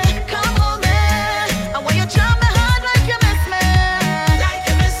 come hold me. I want you to jump my heart like you miss me.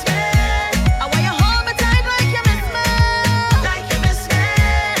 I want you to hold me tight like you miss me.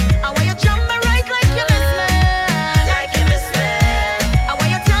 I want you to jump me right like you miss me. I want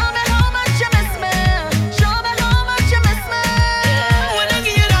you to tell me how much you miss me. Show me how much you miss me. When I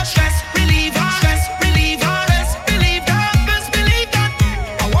give you that stress reliever, best believe that.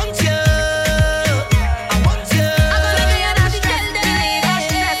 I want you. I'm gonna give you that stress reliever.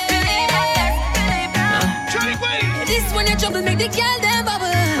 This when you trouble make the girl them bubble.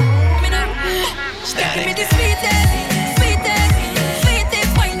 Give me the sweetest,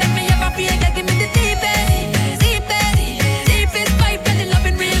 wine that me ever feel. Girl, give me the deepest vibe, and the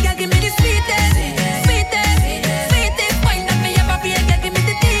loving real. Girl, give me the sweetest, wine that me ever feel. Girl, give me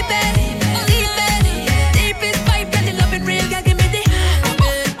the deepest vibe, and the loving real. Girl, give me the.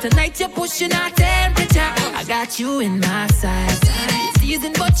 Tonight you're pushing our temperature. I got you in my sights. It's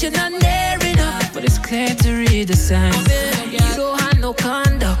season, but you're not near enough. But it's clear to read the signs. You don't have no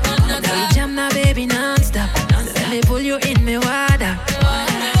conduct. Now you jam now, baby, non-stop. Let me pull you in me water.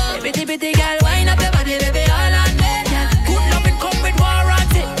 Bitty girl, wind up your body, baby, all on me. Good loving come with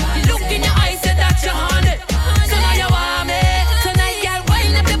warranty. Look in your eyes, say that you're on it. So now you want me. Tonight, girl,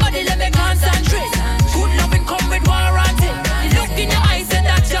 wind up your body, let me concentrate. Good loving come with warranty. Look in your eyes, say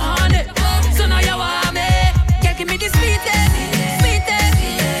that you're on it. So now you want me. Girl, give me the sweetest,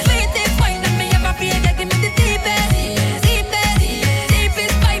 wine that me ever feel. Girl, give me the deepest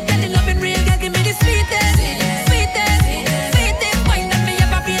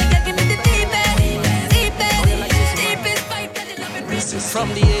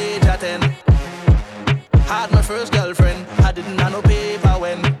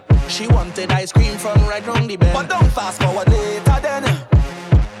salted ice cream from right round the bend. But don't fast forward later then.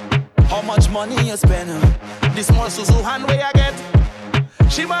 How much money you spend? This small Suzu hand where I get.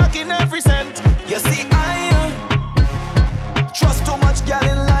 She marking every cent. You see I trust too much girl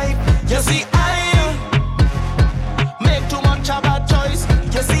in life. You see I make too much a bad choice.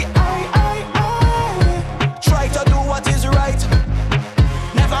 You see I try to do what is right.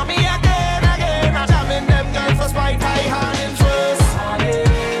 Never me again. I'm jamming them girls for spite. I hand in first.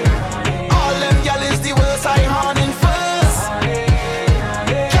 All them girl is the worst. I hand in first.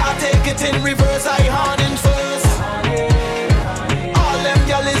 Can't take it in reverse. I hand in first. All them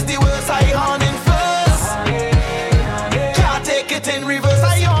girl is the worst. I hand in first. Can't take it in reverse.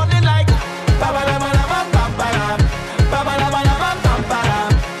 I hand in like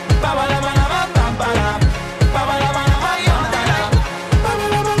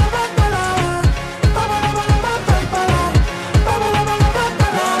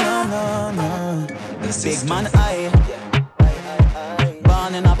big man I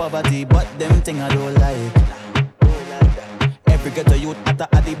born in a poverty, but them thing I don't like. Every ghetto youth at the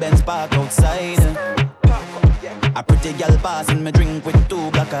Addi Benz park outside. A pretty girl passing me drink with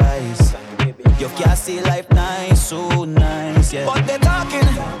 2 black eyes. You can't see life nice, so nice, yeah. But they talking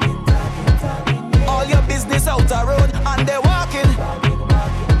all your business out the road, and they walking,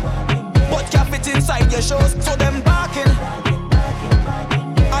 but can't fit inside your shows, so them barking.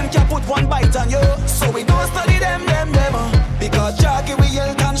 And can't put one bite on you, so we don't study them. Because Gyakie we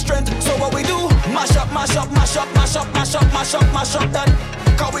health and strength. So what we do? Mash up that.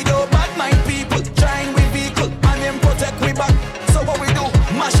 Cause we do bad mind people, trying with vehicle, and them protect we back. So what we do?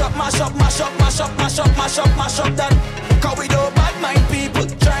 Mash up that. Cause we do bad mind people,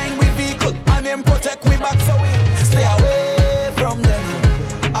 trying with vehicle, and them protect we back. So we stay away from them.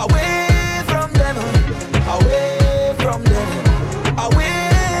 Away from them. Away from them. Away.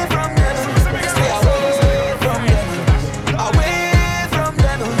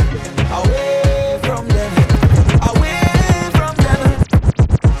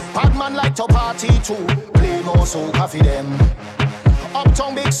 To party too, play more soca for them.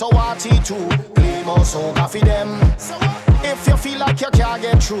 Uptown big so party too, play more soca for them. If you feel like you can't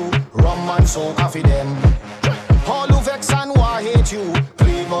get through, rum and soca for them. All who vex and who hate you,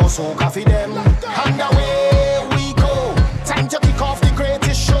 play more soca for them. And away we go, time to kick off the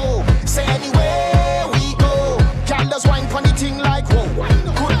greatest show. Say anywhere we go, girl does wine pon the thing like whoa.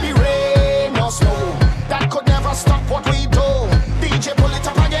 Could be rain or snow, that could never stop what we do. DJ pull it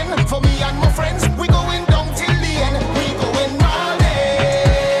up again for me and my friends. We going down till the end. We going all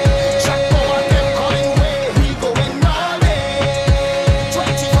day. Jackpot and them calling way. We going all day.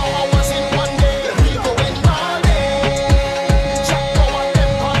 24 hours in one day. We going all day. Jackpot and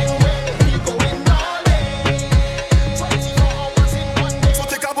them calling way. We going all day. 24 hours in one day. So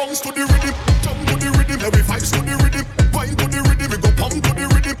take a bounce to the rhythm, jump to the rhythm, every vibes to the rhythm, wine to the rhythm, we go pump to the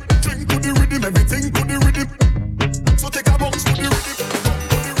rhythm, drink to the rhythm, everything to the rhythm. So take a bounce to the rhythm.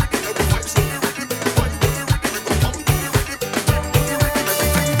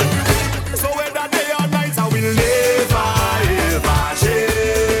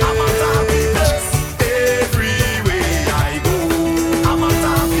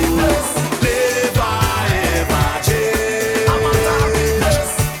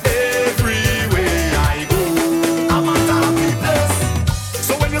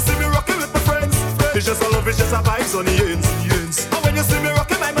 It's just a vibes on the ends. And when you see me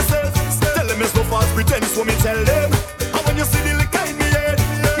rocking by myself, tell them it's no false pretense, so me tell them. And when you see the liquor in me head,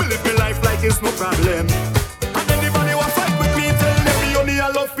 me live my life like it's no problem. And anybody who fight with me, tell them me only a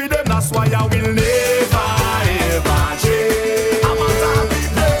love for them. That's why I will never ever change. I'm a happy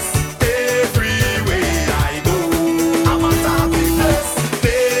place everywhere I go. I'm a happy place,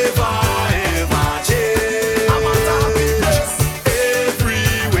 never ever change. I'm a happy place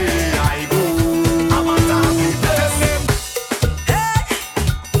everywhere I go. I'm a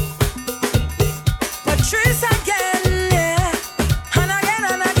Patrice again, yeah. And again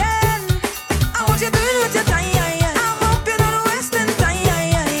and again. I want you doing with your time. I'm up in on wasting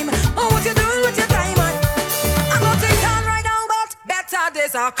time. Oh, what you doing with your time, man? I'm not taking time right now, but better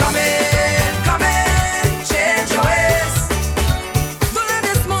days are coming, change your ways. Don't let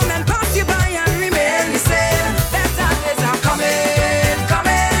this moment pass you by and remain the same. Better days are coming,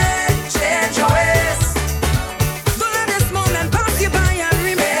 change your ways. Don't let this moment pass you by and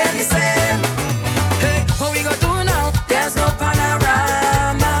remain the same. Hey, what we gonna do now? There's no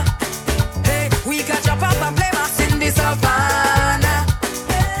panorama. Hey, we can jump up and play bass in the savannah.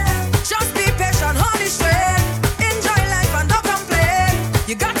 Just be patient, hold it straight. Enjoy life and don't complain.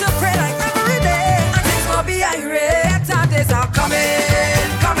 You got to pray like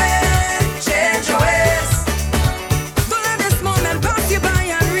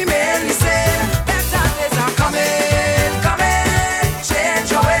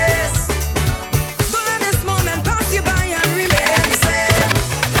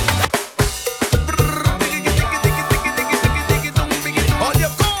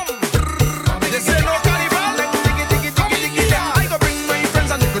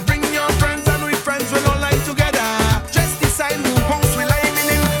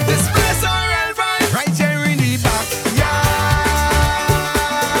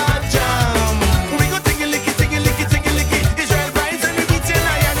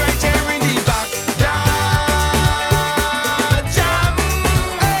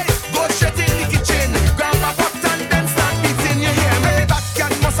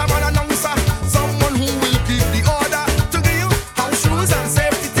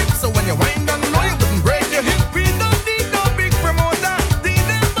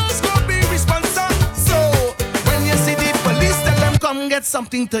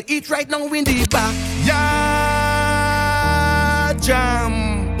something to eat right now in the back. Yeah,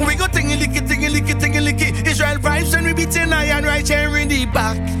 jam. We go tingy licky, tingy licky, tingy licky. Israel vibes and we be Timaya right here in the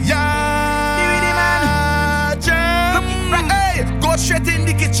back. Yeah, jam. Hey, go straight in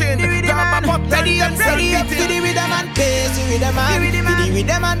the kitchen. Grab a pot, ready up, ready up. Kidi with them and pace, with them and Kidi with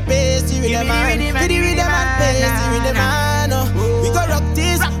them and pace, with them and Kidi with them and pace, with them and we go rock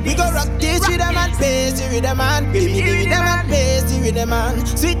this with them and pace, with them and Kidi with them and pace, with them and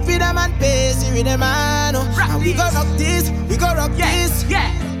sweet with them and pace, with them and we go rock this, yeah.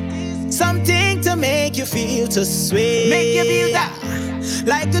 Something to make you feel so sweet, make you feel that.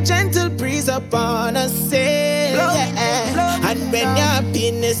 Like a gentle breeze upon a sail, yeah. And when your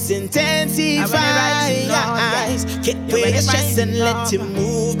happiness intensifies, get away your stress and let your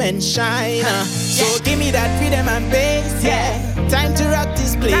movement shine. So give me that rhythm and bass, yeah. Time to rock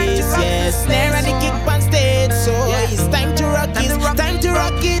this place, yeah. Snare and the kick on stage, so it's time to rock it, time to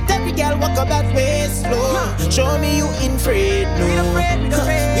rock it. Every girl walk up that way slow. Show me you in afraid, no.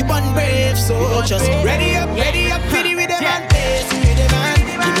 We born brave, so just ready up, pretty rhythm and bass.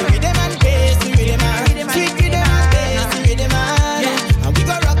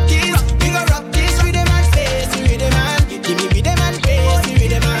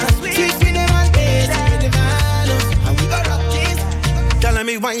 Let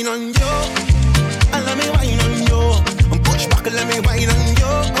me wine on you, and let me wine on you. And push back, let me wine on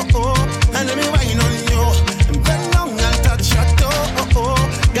you, and let me wine on you. And bend down and touch your toe,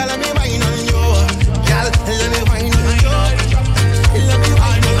 girl, let me wine on you, girl, let me wine on you, let me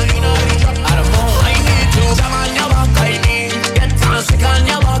wine on you. I need to jam on your back, I need get dancing on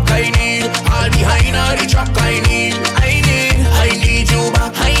your back, I need all behind all the track, I need you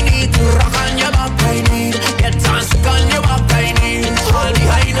back, I need to rock on your back, I need get dancing on your back, I need. All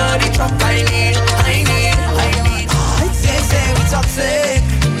behind all the truck I need. Say we toxic.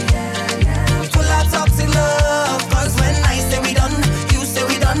 We full of toxic love. Cause when I say we done, you say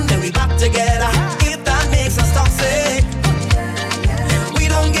we done, then we back together. If that makes us toxic, we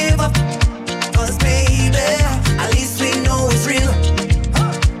don't give up. Cause baby, at least we know it's real.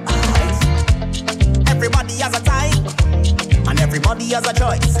 Everybody has a time, and everybody has a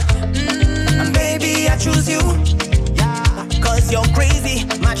choice. And baby, I choose you. Cause you're crazy,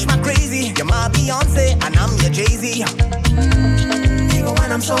 match my crazy. You're my Beyonce and I'm your Jay-Z. Even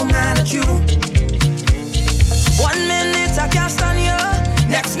when I'm so mad at you. 1 minute I can't stand you,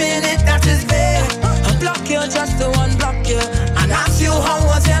 next minute that is there. I block you just to unblock you and ask you how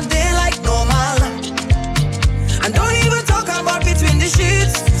was your day like normal. And don't even talk about between the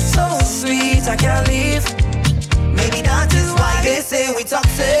sheets. So sweet I can't leave. Maybe that is why they say we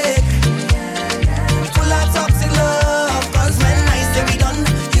toxic. We full of toxic love. We done,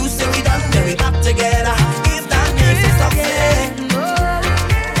 you say we done, then we back together. If that makes us toxic,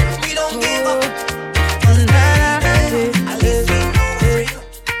 we don't give up. At least we know.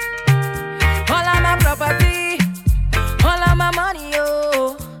 All of my property, all of my money,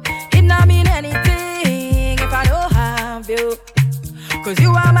 oh, it not mean anything if I don't have you. Cause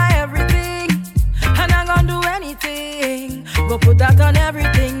you are my everything, and I'm gonna do anything. Go put that on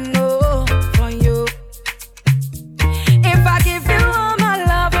everything, oh, for you. If I give you all my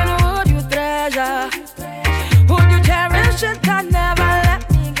love, and would you treasure? Would you cherish it and never let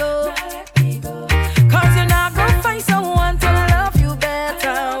me go? Cause you're not gonna find someone to love you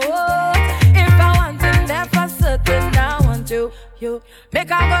better. Oh, if I want him there for certain, I want you.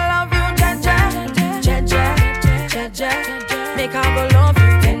 Make I go love you, Jaja. Make I go love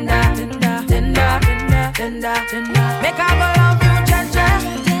you, tender. Make I go love you, Jaja.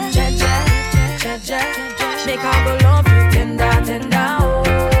 Make I go love you, tender, oh,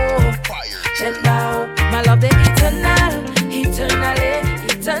 tender, oh. My love, the eternally.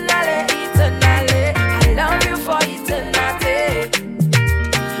 I love you for eternity.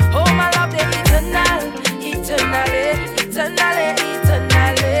 Oh, my love, the eternally.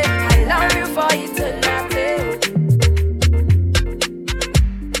 I love you for eternity.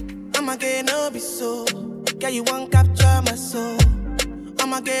 I'ma get no be so. Girl, you won't capture my soul.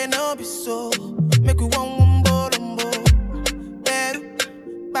 I'ma get no be so. Make we one bombo. Better,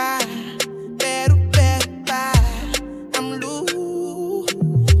 bye. I'm loose.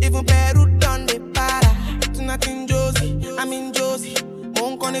 Even better done the para. Tonight in Josie, I'm in Josie.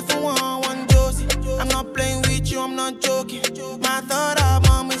 Won't call if you want Josie. I'm not playing with you, I'm not joking. My thought of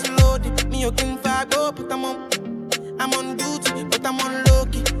mom is loaded. Me you can fire go, but I'm on duty, but I'm on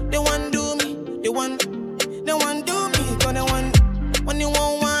low-key. They want do me, they want do me. Cause they want, when you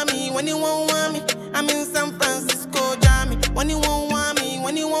won't want me, I'm in San Francisco, Jammy. When you won't want me,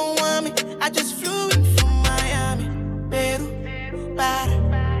 I just flew in from Miami. Peru, para.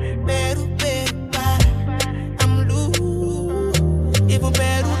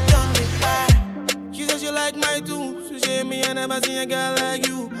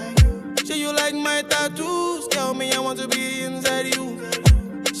 tattoos, tell me I want to be inside you.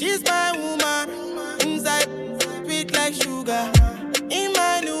 She's my woman, inside, sweet like sugar. In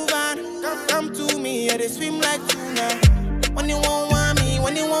my new van, come to me, yeah, they swim like tuna. When you want me,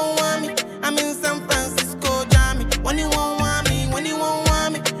 when you want me, I'm in San Francisco, Jammy. When you want me, when you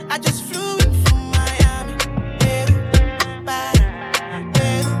want me, I just flew in from Miami.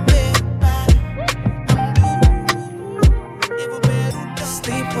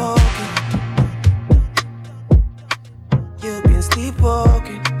 Sleepwalking. You've been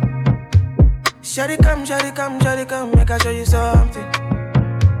sleepwalking. Shawty come, make I show you something.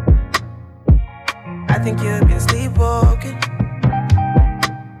 I think you've been sleepwalking.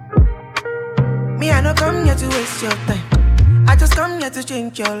 Me, I don't come here to waste your time. I just come here to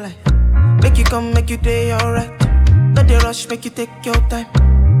change your life. Make you come, make you day alright. Not the rush, make you take your time.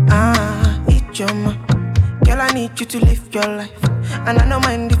 Eat your man. Girl, I need you to live your life. And I don't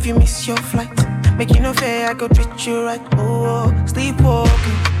mind if you miss your flight. Make you no fair, I go treat you right. Oh,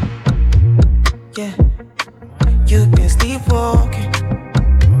 sleepwalking. Yeah, you've been sleepwalking.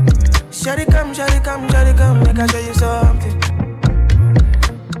 Shawty come, make I show you something.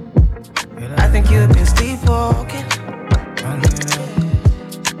 I think you've been sleepwalking.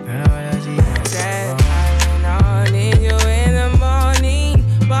 I need you in the morning,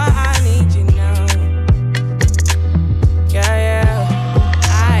 but I need you now. Yeah,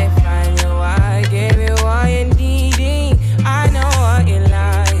 I find you, I gave you all you needing. I know what you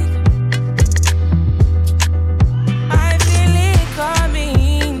like. I feel it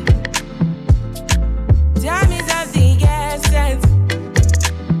coming. Time is of the essence.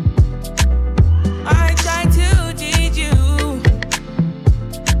 I try to teach you,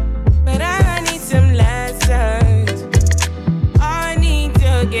 but I need some lessons. I need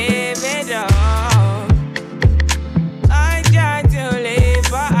to give it all. I try to live,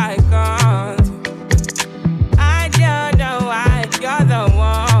 but I can't. I don't know why you're the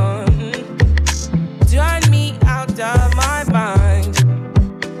one. Turn me out of my mind.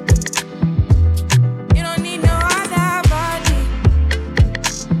 You don't need no other body.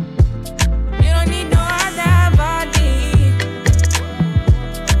 You don't need no other body.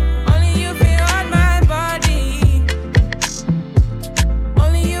 Only you feel on my body.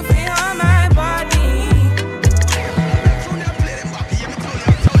 Only you feel on my body.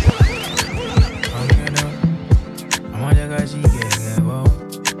 I'm on the gaji get go.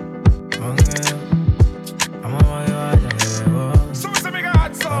 I'm on my yard. So it's a big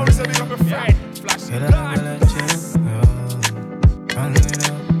hot song, it's a big up a friend. Flash the blood.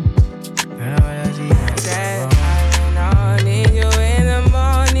 I need you in the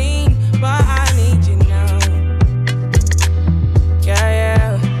morning, but I need you now.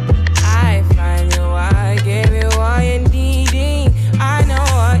 Yeah, I find you, I gave you all you needing. I know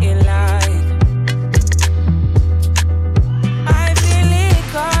what you like. I feel it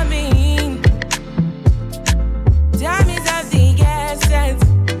coming. Time is of the essence.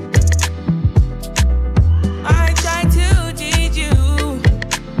 I try to teach you,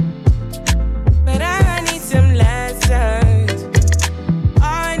 but I need some lessons.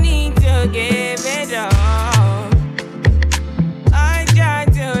 I need to give it all. I try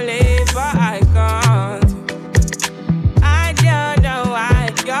to live, but I can't. I don't know why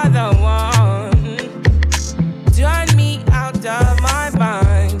you're the one. Turn me out of my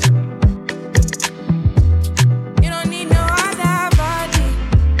mind. You don't need no other body.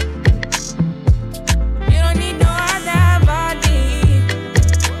 You don't need no other body.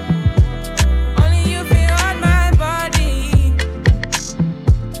 Only you feel on my body.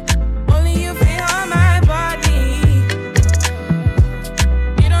 Only you feel on my body.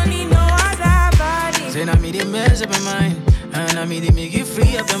 You don't need no other body. Say now me they mess up my mind, and now me they make you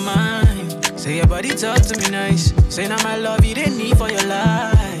free up your mind. Say your body talk to me nice. Say now my love you didn't need for your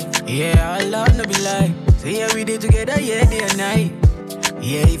life. Yeah, our love no be lie. Say yeah we did together, yeah day and night.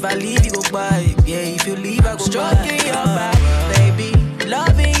 Yeah, if I leave you go by. Yeah, if you leave I go stroking by. Your body, baby,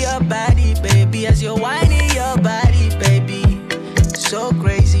 loving your body, baby, as you're whining your body, baby. So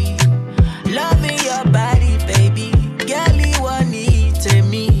crazy, loving your body, baby. Girl, you want need to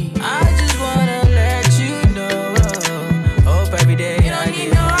me. I just wanna let you know. Hope every day You don't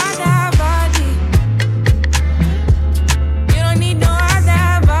need no other body. You don't need no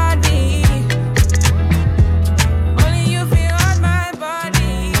other body. Only you feel on my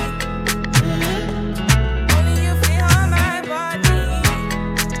body. Only you feel on my body.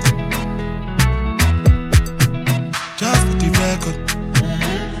 Just for the record.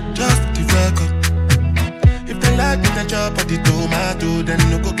 Just for the record. If they like me, then chop at the tomato, then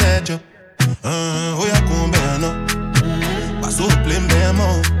no go ketchup. Oh, yeah, come bear no. Pass up, blame them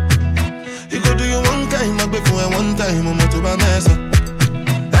all. You go do your one answer.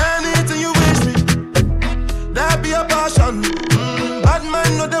 Anything you wish me, that be a passion. Bad man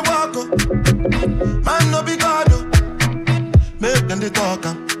no they walk up, man no be God. Make them they talk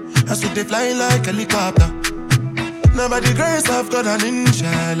up, that's what they fly like helicopter. Now by the grace of God and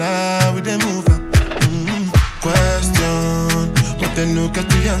inshallah we they move up. Question, but then no get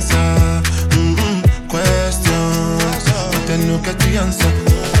the answer. Question, but then no get the answer.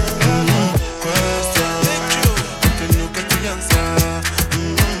 Question, but then no get the answer.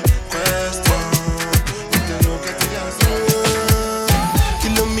 Question, but then no get the answer.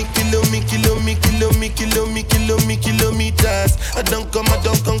 Kilometers. I don't come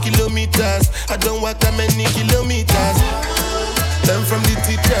kilometers. I don't walk that many kilometers. Learn from the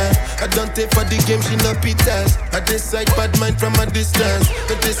teacher. I don't take for the game, she no pitas. I decide bad mind from a distance.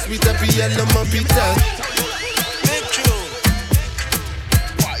 But this sweet happy yellow my pitas.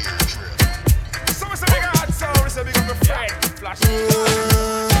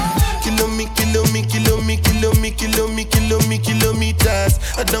 Kilometers.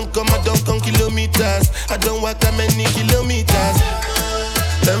 I don't come kilometers. I don't walk that many kilometers.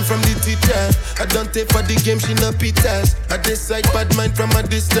 Learn from the teacher. I don't take for the game, she no pitas. I decide bad mind from a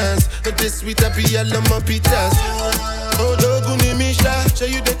distance. But this sweet happy yellow my pitas. Oh, Doguni Misha, show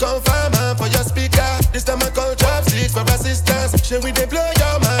you the confirm for your speaker. This time I call chopsticks for assistance. Show we they blow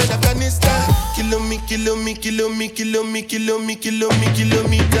your mind, Afghanistan. Kilometers.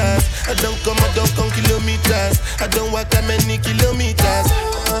 I don't come kilometers. I don't walk that many kilometers.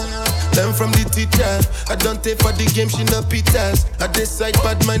 Learn from the teacher. I don't take for the game, she no pitas. I decide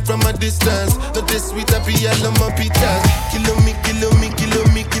bad mind from a distance. Not this sweet happy yellow my pitas.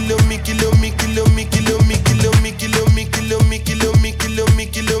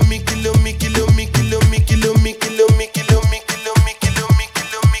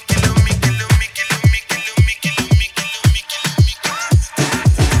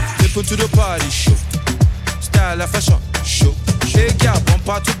 People to the party show. Style of fashion show. Hey girl,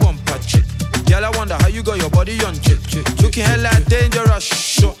 bumper to bumper chick. Girl, I wonder how you got your body on chick. Looking hella dangerous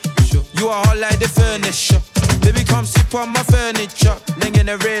show. You are all like the furniture. Baby, come sit on my furniture. Ling in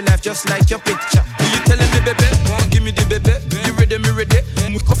the real life, just like your picture. Who you telling me, baby? Won't give me the baby. You ready, me ready?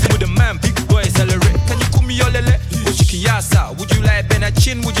 I'm coffee with a man, big boy, celebrate. Can you call me your lele? Yasa, would you like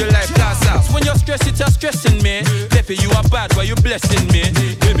Benachin? Would you like Plaza? When you're stressed, it's a stressing me. Pepe, you are bad, why you blessing me?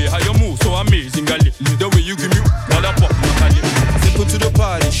 Baby, how you move so amazing, gali. The way you give me all up, simple to the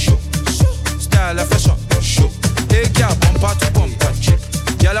party, show. Style of fashion, show. Hey, girl, bumper to bumper, chick.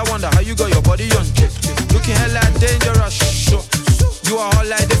 Girl, I wonder how you got your body on chick. Looking hella dangerous, show. You are all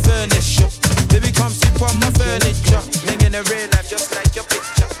like the furniture. Baby, come sit on my furniture. Living in the real life, just like your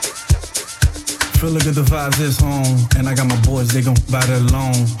picture. Feel good, the vibes is home. And I got my boys, they gon' ride it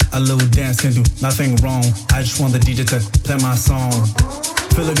alone. A little dance can do nothing wrong. I just want the DJ to play my song.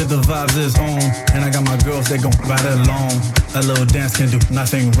 Feel good, the vibes is home. And I got my girls, they gon' ride it along. A little dance can do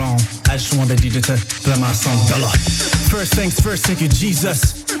nothing wrong. I just want the DJ to play my song. First things first, thank you,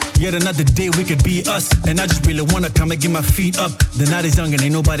 Jesus. Yet another day we could be us. And I just really wanna come and get my feet up. The night is young and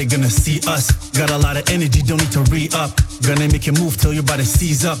ain't nobody gonna see us. Got a lot of energy, don't need to re-up. Gonna make you move till your body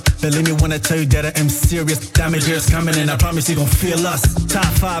seize up. Believe me when I tell you that I am serious. Damage is coming and I promise you gon' feel us.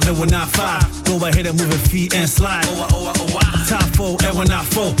 Top 5 and we're not 5. Go ahead and move your feet and slide. Top 4 and we're not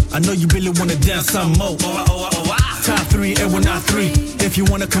 4. I know you really wanna dance some more. Top 3 and we're not 3. If you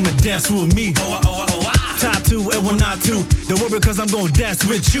wanna come and dance with me. Top 2 and we're not 2. Don't worry cause I'm gonna dance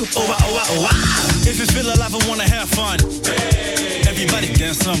with you. If you feel alive and wanna have fun, everybody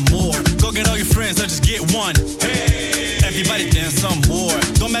dance some more. Go get all your friends or just get one. Everybody dance some more.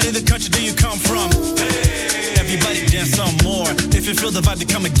 Don't matter the country that you come from. Everybody dance some more. If you feel the vibe, then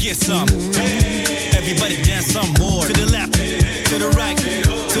come and get some. Everybody dance some more. To the left, to the right,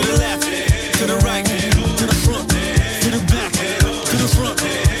 to the left, to the right, to the front, to the back, to the front,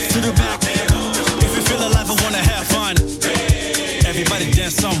 to the back. If you feel alive and wanna have fun, everybody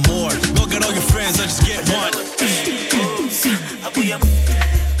dance some more. Go get all your friends or just get one.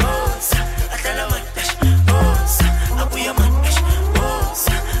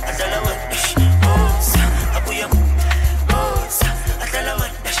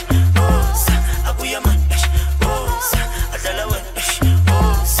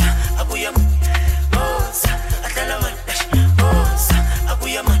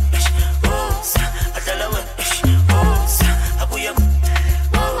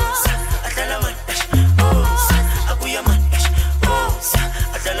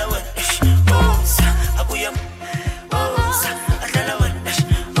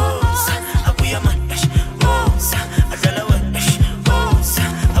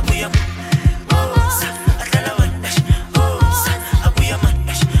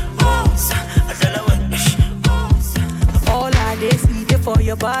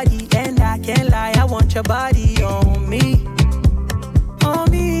 body, and I can't lie, I want your body on me. On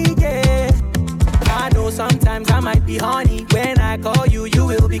me, yeah. I know sometimes I might be horny. When I call you, you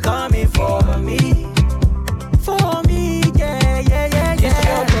will be coming for me. For me, yeah, yeah, yeah, yeah. It's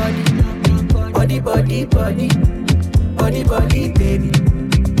your body, body, body, body, body, baby.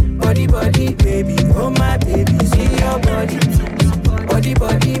 Body, body, baby, oh my baby. See your body, body,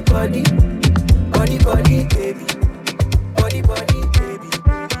 body, body, body, body, baby. Body, body, baby.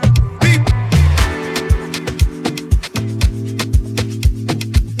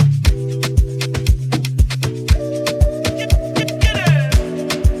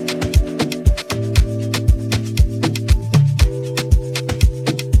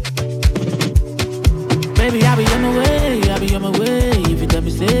 Baby, I be on my way, I be on my way. If you tell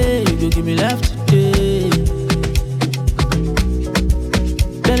me say, you give me love today.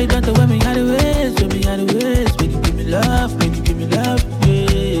 Tell it don't wear me out of ways, wear me out of ways. Make you give me love,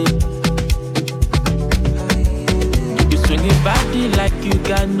 yeah. You swing it body like you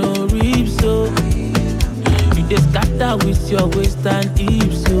got no ribs, so you just scatter with your waist and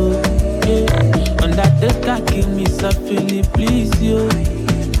hips, so yeah. On that desk, I give me something, please, yo.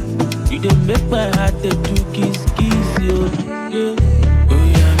 You didn't make my heart do kiss, yo. Yeah. Oh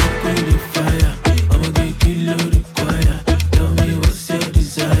yeah, make me the fire. I'ma get kilo require. Tell me what's your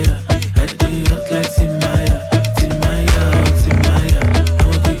desire. I do hot like Timaya. Timaya, oh Timaya.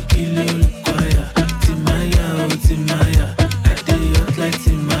 I'ma get kilo require. Timaya, oh Timaya. I do hot like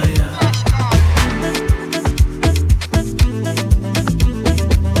Timaya.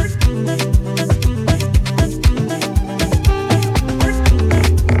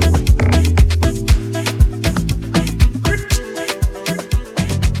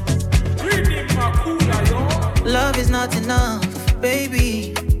 Love is not enough,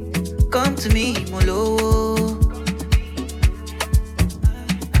 baby. Come to me, Molo.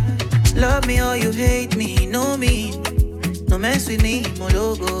 Love me or you hate me, know me. No mess with me,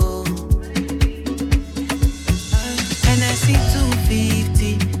 Mologo. NSC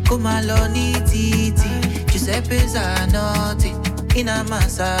 250, Kumaloni Titi. Giuseppe Zanotti, in a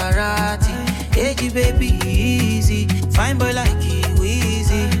Maserati. Hey, baby, easy. Fine boy like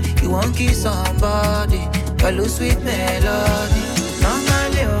Wheezy. You won't kiss somebody. Hello, sweet melody.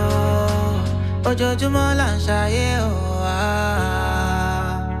 Normally, oh, Ojojumo la nshaye, oh,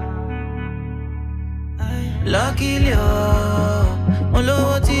 ah. Luckily, oh,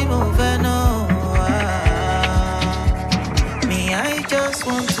 Molo ti mo fe no, ah. Me, I just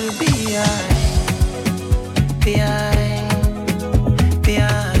want to be high. Be high. Be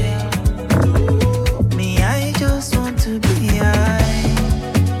high. Me, I just want to be high.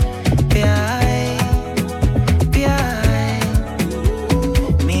 Be high.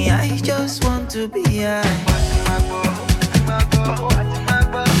 To be high.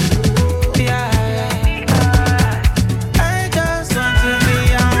 I just want to be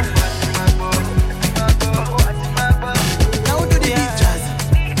high. Now do the beat jazz.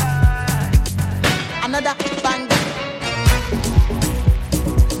 Another bang.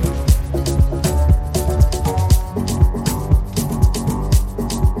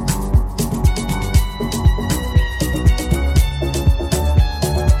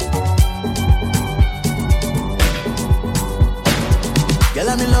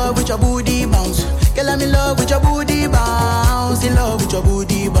 I'm in love with your booty bounce. Girl, I'm in love with your booty bounce. In love with your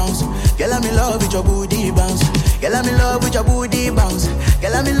booty bounce. Girl, I'm in love with your booty bounce. Girl, I'm in love with your booty bounce.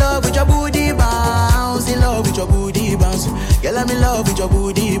 Girl, I'm in love with your booty bounce. In love with your booty bounce. Girl, I'm in love with your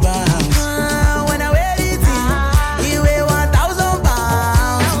booty bounce. When I wear it, you weigh 1,000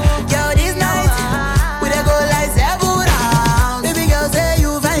 pounds. Girl, this night we dey go like 7 rounds. Baby girl, say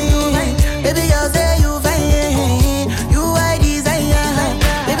you fine. Baby girl, say you fine. You are desire.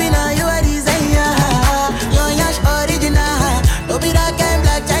 Baby, now you are desire. Your yash original. Don't be that kind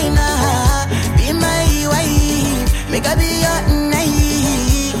black China. Be my wife. Make her be your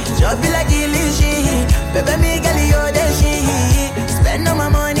night. Just be like illusion. Baby, me girl, you're the shit. Spend all my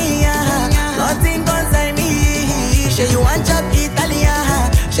money, nothing concern me. Say you want chop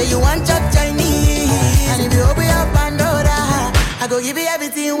Italian. Say you want chop Chinese. And if you open your Pandora, I go give you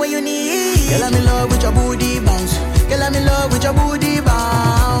everything what you need. Girl, I'm in love with your booty bounce. Girl, I'm in love with your booty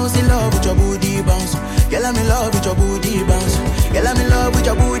bounce. In love with your booty bounce. Girl, I'm in love with your booty bounce. Girl, I'm in love with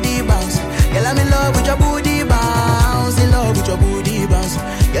your booty bounce. Girl, I'm in love with your booty bounce. In love with your booty bounce.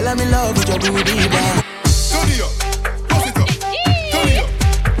 Girl, I'm in love with your booty bounce. Turn it up, bust it up. Turn it up,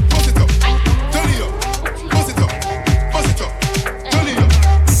 bust it up. Turn it up, bust it up. Bust it up. Turn it up,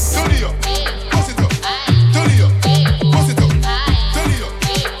 turn it up. Bust it up. Turn it up, bust it up. Turn it up,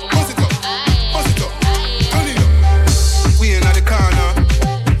 bust it up. Bust it up. Turn it up. We in the corner.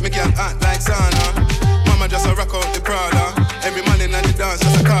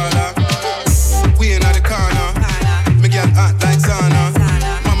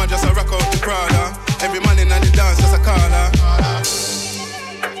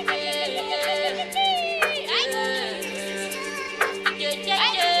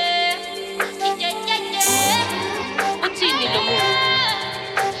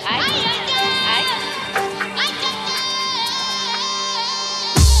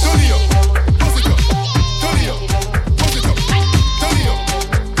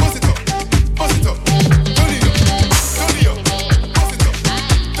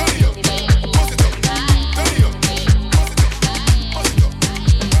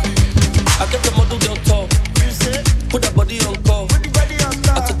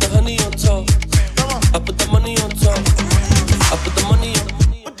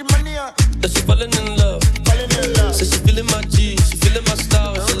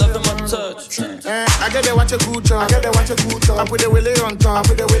 want your good charm. Girl, they want your good charm. I put the willy on top. I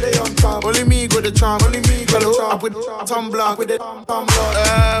put the willy on top. Only me go the charm. Only me go the charm. I put the tumbler. I put the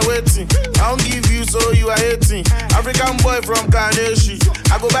tumbler. Waiting. I don't give you, so you are hating. African boy from Carnation.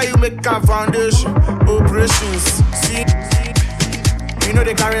 I go buy you make a foundation. Operations. See. You know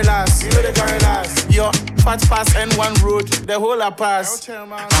they carry last. You know they carry last. Yo, fat pass N1 road. The whole a pass.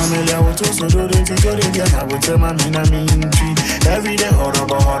 Amelia will also do the thing. I will tell my men I'm in tree. Every day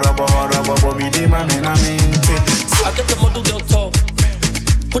horrible. Bobby day my men I'm in tree. I get the model girl tall.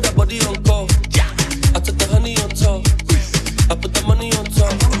 Put that body on call. I took the honey on top. I put the money on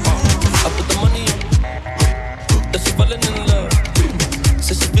top. I put the money on. That she falling in love.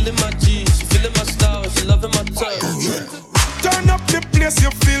 Says she feeling my G. She feeling my style. She loving my touch. Turn up the place,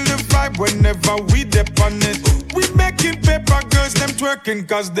 you feel the vibe whenever we dip on it. We making paper girls, them twerking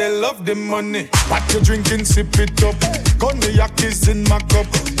cause they love the money. What you drinking, sip it up. Cognac is in my cup.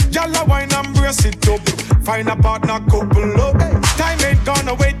 Y'all wine and brace it up. Find a partner, couple up. Time ain't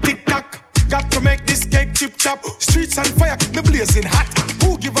gonna wait, tick tock. Got to make this cake chip chop. Streets on fire, me blazing hot.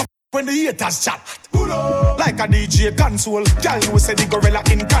 Who give a when the haters chat? Like a DJ console. Girl know say the gorilla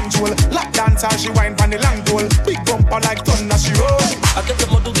in control. Lap dancer, she wine pan the long pole. Big bumper like thunder, she roll. I get the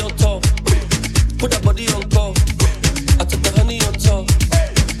model girl tall. Put that body on call. I took the honey on top.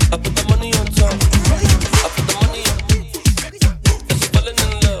 I put the money on top. I put the money on. And she falling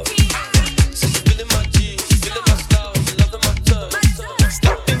in love. So she feeling my G. She feeling my style. She loving my touch.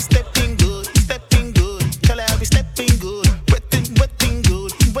 Stepping good. Tell her I be stepping good. Wetting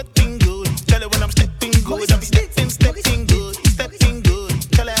good. Tell her when I'm stepping good. I be stepping good.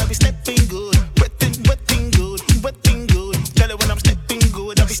 Tell her I be stepping good. Wetting good. Tell her when I'm stepping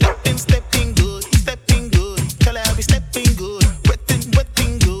good. I be stepping good. Tell her I be stepping good.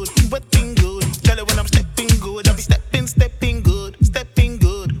 Wetting good. Tell her when I'm stepping good. I be stepping good.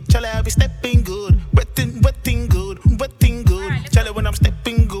 Tell her I be stepping good. Wetting good. Tell her when I'm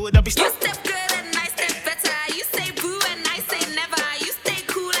stepping good. I be You step good and I step better. You say boo and I say never. You stay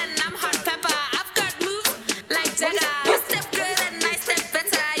cool and I'm hot pepper. I've got moves like Jagger. You step good and I step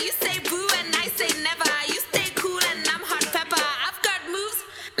better. You say boo and I say never. You stay cool and I'm hot pepper. I've got moves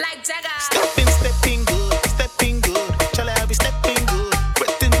like Jagger. Stepping good. Tell her I be stepping good.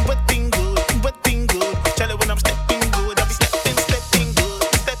 Wetting good. Tell her when I'm stepping good. I be stepping good.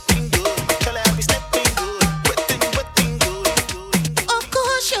 Tell her I be stepping good. Wetting good. Of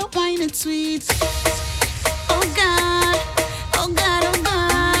course you're whining sweet. Oh God. Oh God. Oh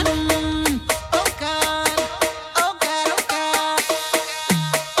God. Oh God. Oh God. Oh God.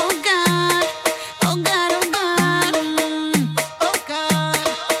 Oh God. Oh God. Oh God. Oh God.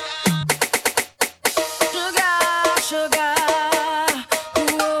 Sugar.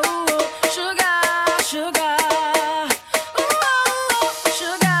 Ooh, sugar. Ooh,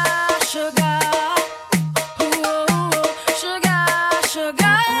 sugar. Ooh, sugar.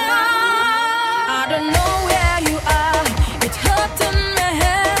 I don't know where you are. It's hurting my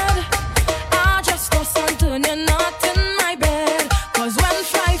head. I just know something you're not in my bed. Cause when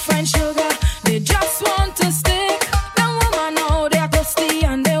find sugar, they just want to stick. The woman know they're thirsty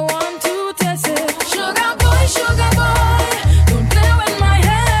and they want to taste it. Sugar boy, don't play with my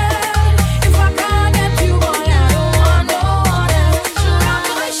head. If I can't get you, boy, I don't want no one else.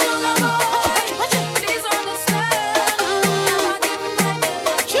 Sugar boy, please understand. Never give my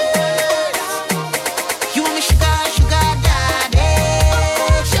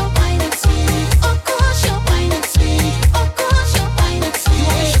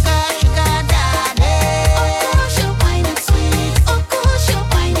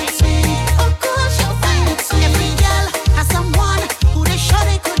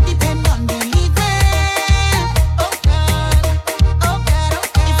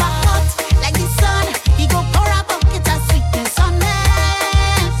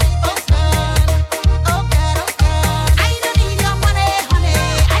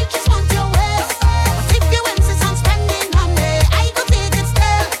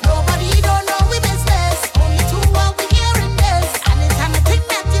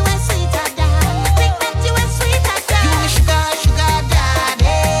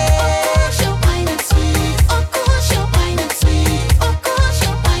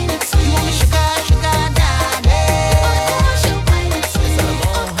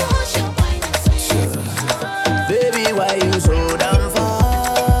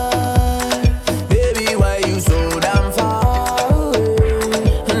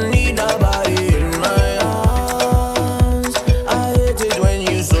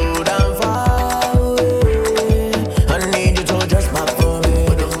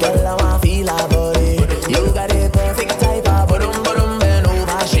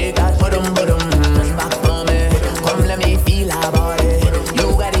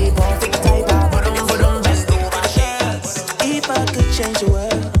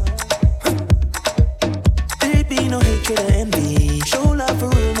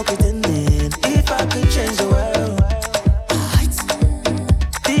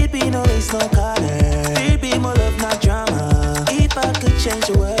place, no color. Baby, more love, not drama. If I could change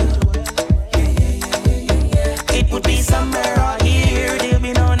the world, it would be somewhere out here. There'll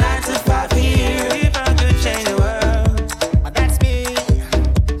be no 9 to 5 here. If I could change the world, but that's me.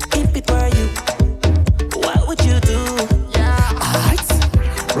 If it were you, what would you do? Alright,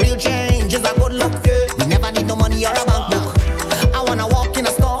 real change is a good look. We never need no money or a bank book. I wanna walk in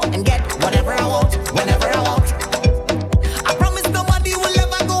a store and get whatever I want, whenever I want. I promise nobody will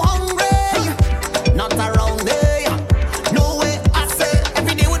ever go hungry. Not around there. No way, I say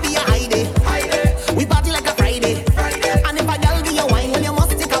every day would be a high day. We party like a Friday. And if a girl give you wine, well you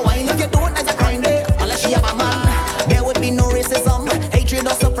must take a wine. If you don't, that's a crime day. Unless she have a man, there would be no racism, hatred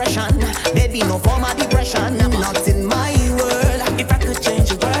or suppression. There'd be no form of depression. I'm not in my world. If I could change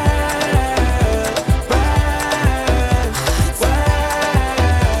the world.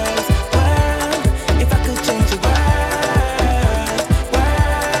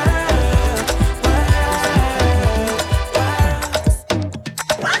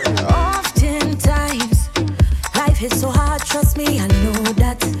 Oftentimes, life is so hard. Trust me, I know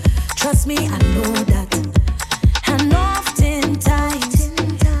that. Trust me, I know that. And oftentimes,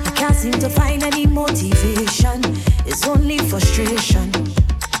 I can't seem to find any motivation. It's only frustration.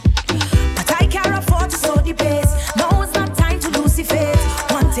 But I can't afford to slow the pace. Now it's not time to lose the faith.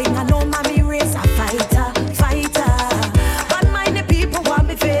 One thing I know, mommy race a fighter, fighter. But mind the people want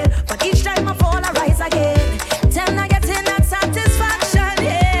me fail. But each time I fall, I rise again. Till I get in that satisfaction,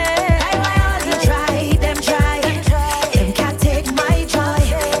 yeah. I all try, them try. Them can't take my joy.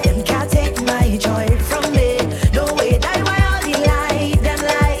 Them can't take my joy from me. No way, that why all the lie, them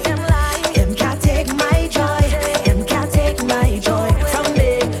lie. Them can't take my joy. Them can't take my joy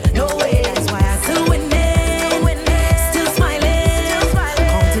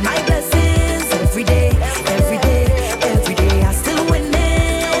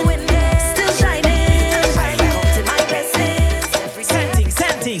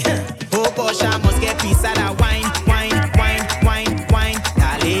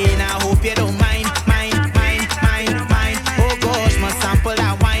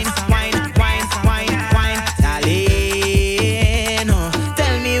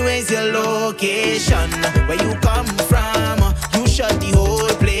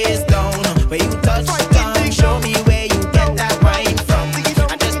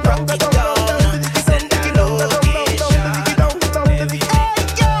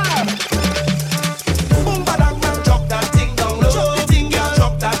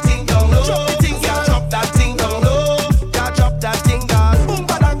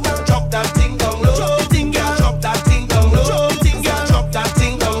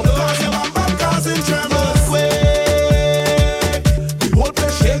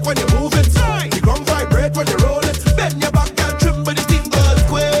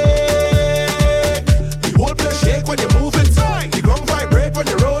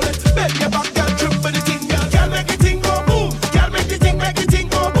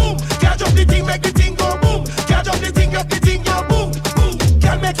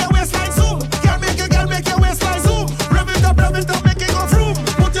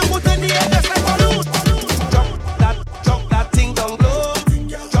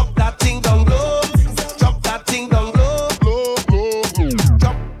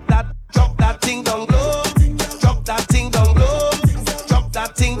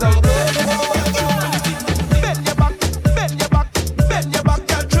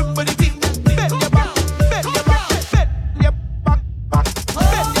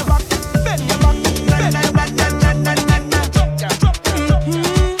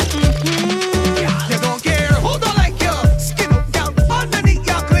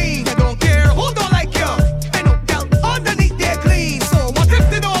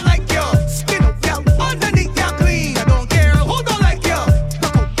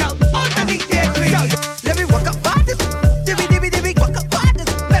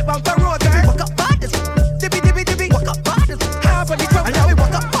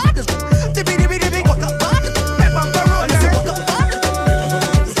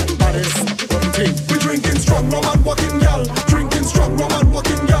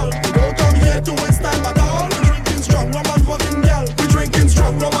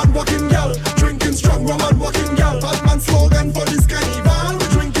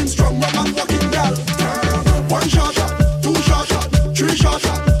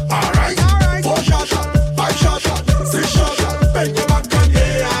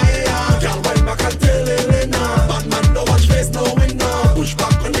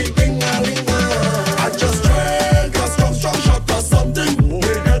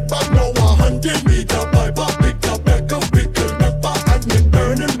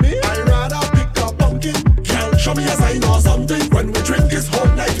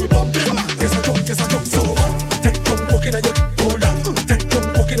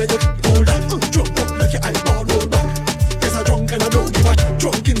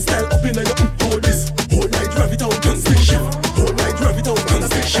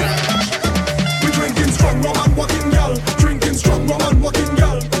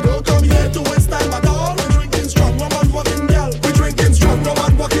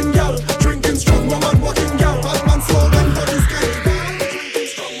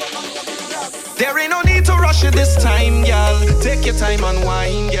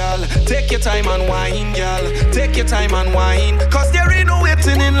time and wine, girl. Take your time and wine, cause there ain't no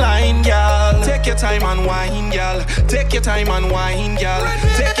waiting in line, girl. Take your time and wine, girl. Take your time and wine, girl.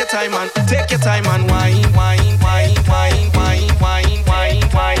 Take your time and wine, wine, wine, wine, wine, wine, wine,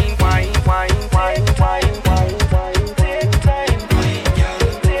 wine, wine, wine, wine, wine, wine.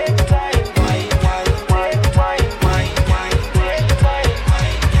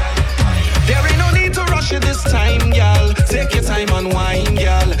 This time, girl. Take your time and wine,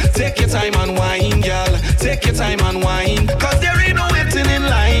 girl. Take your time and wine, girl. Take your time and wine, cause there ain't no waiting in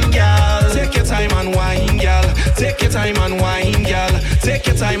line, girl. Take your time and wine, girl. Take your time and wine, girl. Take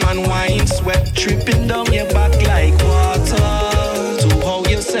your time and wine. Sweat dripping down your back like water. To how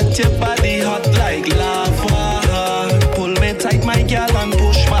you set your body hot like lava. Pull me tight, my girl, and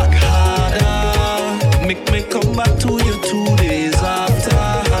push back harder. Make me come back to you 2 days after.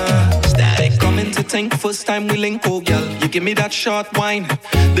 Coming to think, first time we link, oh girl. You give me that short wine.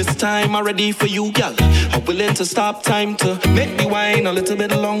 This time I'm ready for you, girl. I'm willing to stop time to make me wine a little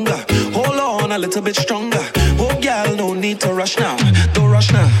bit longer. Hold on a little bit stronger. Oh girl, no need to rush now. Don't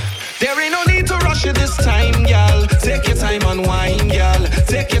rush now. There ain't no need to rush it this time, girl. Take your time and wine, girl.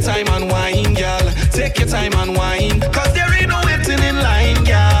 Take your time and wine, girl. Take your time and wine, cause there ain't no waiting in line,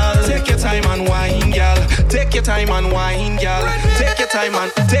 girl. Take your time and wine, girl. Take your time and wine, girl. Take your time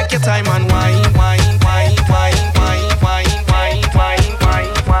and wine, wine, wine, wine, wine, wine, wine, wine, wine, wine,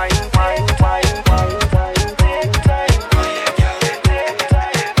 wine, wine, wine.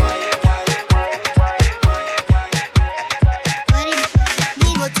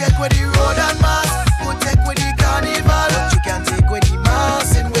 Take with the road and mass, go take with the carnival. But you can't take with the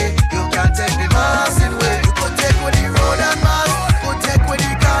mass in way. You can't take the mass in way. You go take with the road and mass, go take with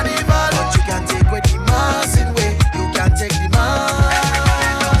the carnival. But you can't take with the mass in way. You can't take the mass.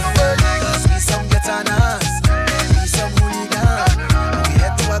 See some get on us, see some hooligan. We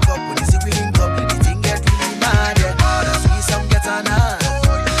head to a cup when you see we link up, the thing get really mad. See some get on us,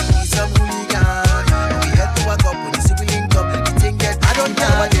 see some hooligan. We head to a cup when you see we link up, the thing get. I don't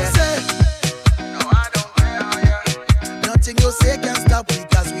care what you say. No, I don't. Nothing you say can stop we,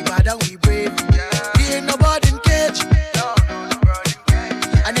 cause we bad and we brave. We ain't nobody in cage.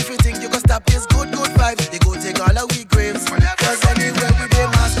 And if you think you can stop this good vibes, they go take all of we graves. Cause anywhere we dey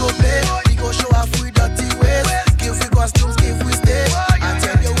mask go play, we go show off we dirty ways. Give we costumes, give we stage. I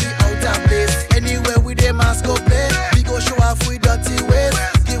tell you we out of place. Anywhere we dey mask go play, we go show off we dirty ways.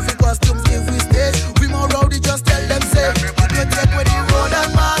 Give we costumes, give we stage. We more rowdy, just tell them say. You can take with the road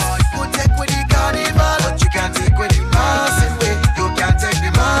and mass, go take with the carnival. But you can't take with the mass in way. You can't take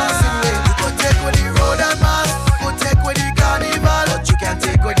the mass in way. You can take with the road and mass, go take with the carnival. But you can't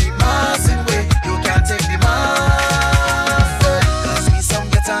take with the mass in way. You can't take the mass. Cause we some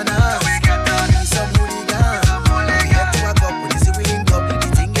get on us, we some hooligan. We get to a cup when you see we link up, the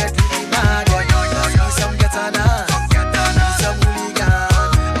thing get really mad. Cause we some get on us, we some hooligan.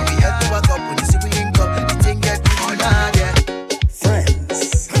 We get to a cup when you see we link up, the thing get really mad.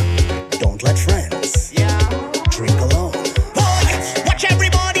 Friends, don't let friends drink alone. Watch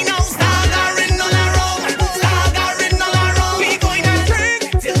everybody now, staggering all around, staggering all around. We going to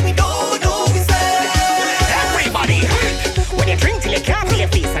drink till we don't know we say. Everybody, when you drink till you can't feel your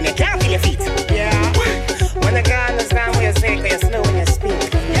feet and you can't feel your feet. Yeah. When the girl is down with your sick, you're slow when you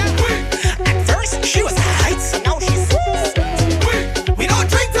speak. At first she was high, so now she's sweet. We don't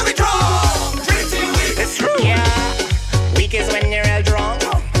drink till we drunk, drink till we weak. It's true. Yeah. Weak is when you're real drunk,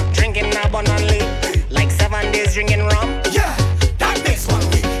 drinking abundantly, like 7 days drinking rum. Yeah, that makes 1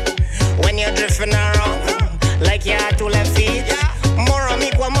 week. When you're drifting around, like you had 2 left feet. More rum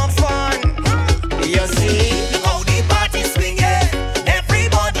equal more fun. You see, look how the party swinging,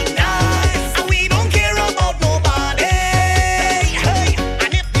 everybody nice, and we don't care about nobody. Hey,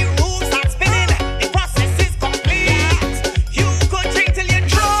 and if the rules are spinning, the process is complete. You could drink till you're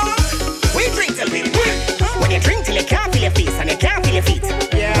drunk, we drink till we weak. When you drink till you can't feel your feet and you can't feel your feet.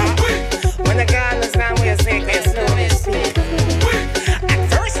 Yeah. When the girl is down with your sick, you're slow when you speak. At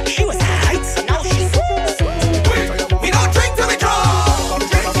first she was high, so now she's sweet. We don't drink till we drunk.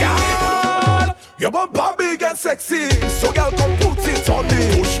 Girl, your bumper big and sexy, so girl come put it on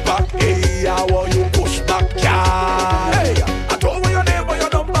me. Push back, hey, I want you push back, girl. Hey, I don't want your name or your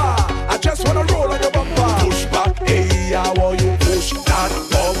number, I just wanna roll on your bumper. Push back, hey, I want you push that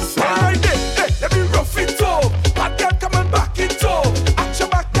bumper. Right there, hey, let me rough it up. Bad girl come and back it up. At your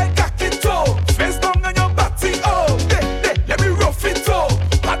back like Gyakie it. Face down on your body up. Hey, let me rough it up.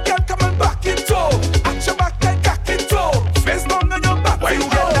 Bad girl come and back it up. At your back like Gyakie it. Face down on your body. Where you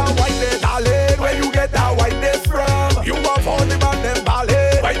get that white there, darling? Where you get that white there from? You have all the man them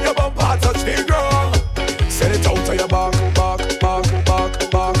ballet. When your bumper touch the ground.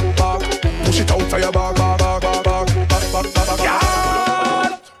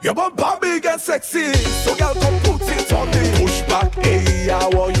 Your bumper big and sexy, so girl come put it on me. Push back, hey, I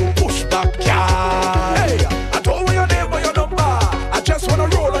want you push back, yeah. Hey, I don't want your name or your number, I just wanna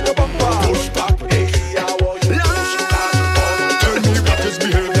roll on your bumper. Push back, hey, I want you push back. Tell me what is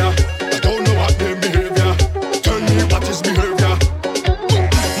behavior, I don't know what them behavior. Tell me what is behavior.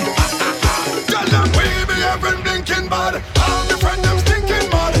 Tell them we behaving blinking bad, all the friend them stinking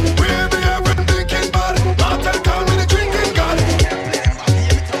mad. We behaving blinking bad, Kartel call me the drinking god.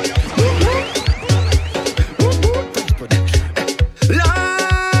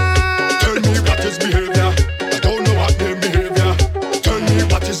 Tell me what is behavior, I don't know what them behavior. Tell me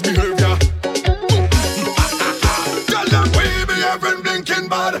what is behavior. Tell them we behaving blinking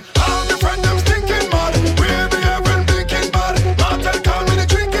bad, all the friend them stinking mad. We behaving blinking bad, Kartel call me the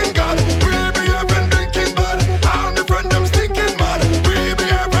drinking god. We behaving blinking bad, all the friend them stinking mad. We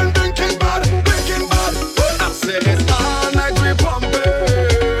behaving blinking bad, blinking bad. I say it's all night we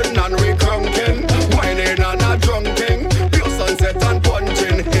pumping and we crunking, whining and a drunking, pure sunset and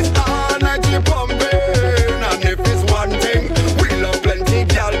punching. It's all night we pumping, and if it's one thing, we love plenty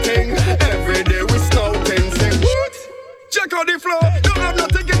gal thing. Every day we snouting, sing what? Check out the flow, don't have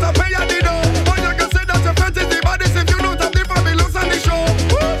nothing get a pay at the door. But you can say that your friend is the baddest if you don't have the fabulous on the show.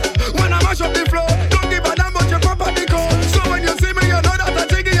 When I mash up the flow, don't give a damn about your property code. So when you see me, you know that I'm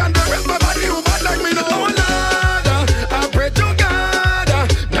Shaggy and the rest my body who bad like me know. Oh Lord, I pray to God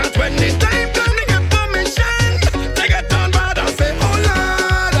that when the time comes to get permission, take it down bad. I say, oh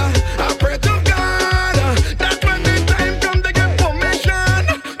Lord, I pray to God that when the time comes to get permission,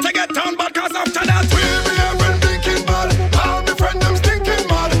 take it down bad. Cause after that we behaving blinking bad, all my friend them stinking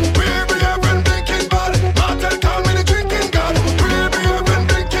mad. We behaving blinking bad, Kartel call me the drinking god. We behaving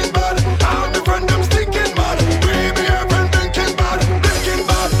blinking bad, all my friend them stinking mad. We behaving blinking bad, blinking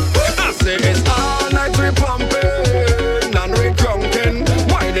bad. I say it's all night we pumping and we crunking,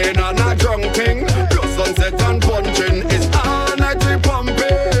 whining and a drunking, plus sunset and punching. It's all night we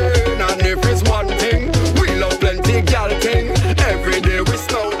pumping, and if it's one thing, we love plenty gal thing. Every day we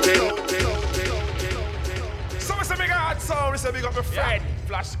snouting. So we say big hard sound, we say big up my friend,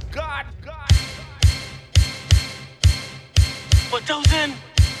 Flash God. Put those in.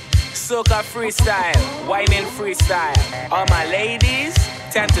 Soca freestyle, whining freestyle. All my ladies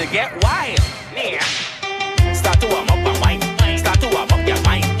tend to get wild. Yeah. Start to warm up and wine. Start to warm up your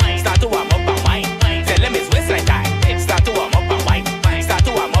mind. Start to warm up and wine. Tell them it's waistline time. Start to warm up and wine. Start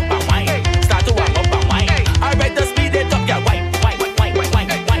to warm up and wine. Start to warm up and wine. Alright, just speed it up, yeah. Wine, wine, wine, wine, wine,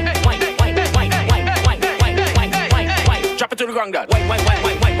 wine, wine, wine, wine, wine, wine, wine, wine, wine. Drop it to the ground, dad. Wine, wine, wine,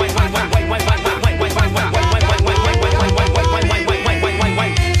 wine, wine, wine, wine, wine, wine, wine, wine, wine, wine, wine, wine, wine,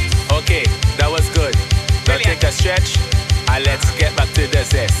 wine. Okay, that was good. Now take a stretch and let's get back to the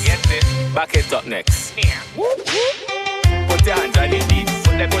zest. Back it up next. Put your hands on your knees.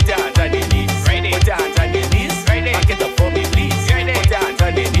 Put your hands on your knees. Put your hands on your knees. Back it up for me, please. Put your hands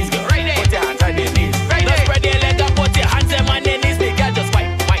on your knees. Put your hands on your knees. Now spread your leg up. Put your hands on your knees. Big girl, just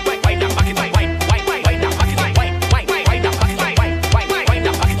wine, wine, wine, wine, back it up, wine, wine, wine, wine, back it up, wine, wine, wine, wine, back it up, wine, wine, wine, wine,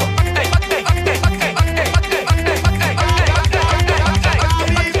 back it up.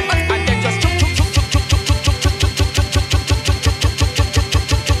 And then just chuk chuk chuk chuk chuk chuk chuk chuk chuk chuk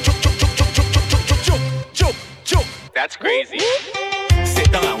chuk chuk. That's crazy.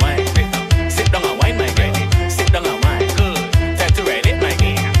 Sit down and wine. Sit down and wine, my girl. Sit down and wine. Good. Time to ride it, my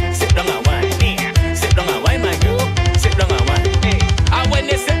girl. Sit down and wine. Sit down and wine, my girl. Sit down and wine. And when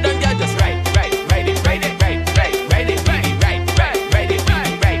you sit down, you just ride it, ride it, ride it, ride it, ride it, ride it, ride it, ride it, ride it,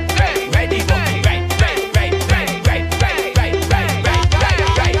 ride it, ride it,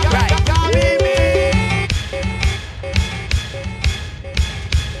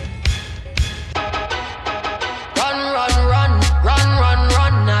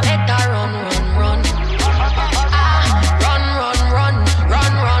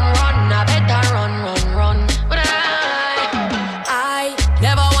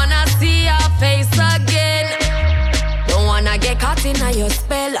 your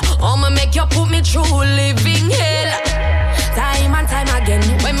spell. I'ma make you put me through living hell. Time and time again,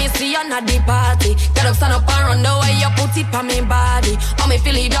 when me see you at the party, get up, stand up and run the way you put it on me body. Oh, me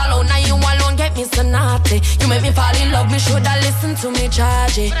feel it all out, now you alone get me so naughty. You make me fall in love, me shoulda listen to me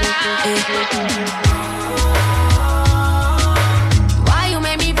charge it. Why you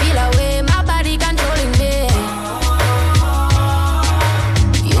make me feel away, my body controlling me.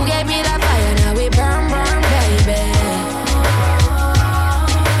 You gave me that fire, now we burn, burn, baby.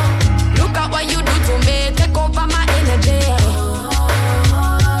 Look at what you do to me, take over my energy.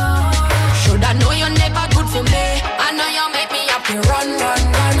 Shoulda know you're never good for me. I know you make me happy, run, run,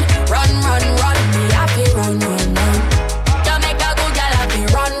 run, run, run, run. Me happy, run, run, run. You make a good girl happy,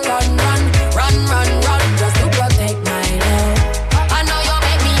 run, run.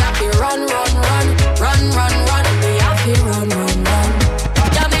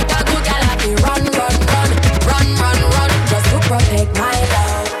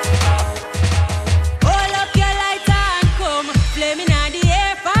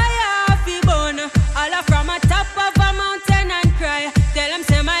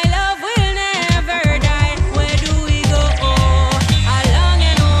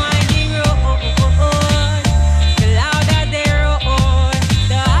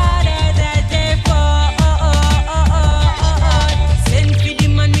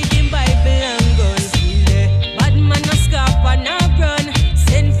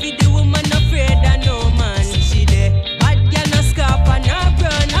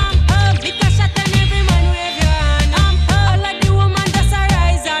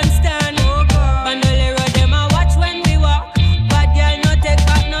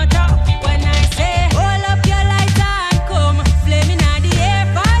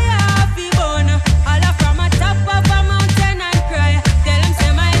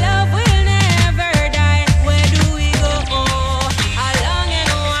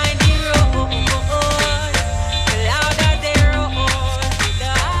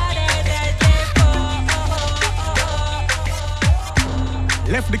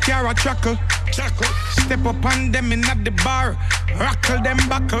 a chuckle. Step up on them in at the bar, rockle them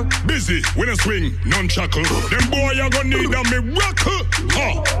buckle. Busy when I swing, non-chuckle. Them boy you gonna need a miracle.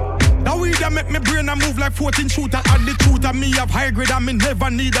 That way that make me brain a move like 14 shooter. At the tutor, me have high grade and me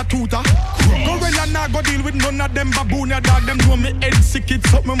never need a tutor. Gorilla nah go deal with none of them baboon. Ya dog them know me head sick, it's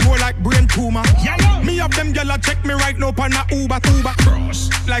something more like brain tumor. Me have them gyal check me right now on a Uber cross.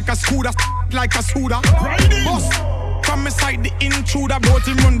 Like a scooter, like a Suda. Boss, from me side the intruder. Boat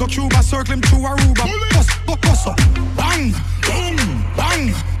him run go Cuba, circle him through Aruba. Boss up, bang, bang,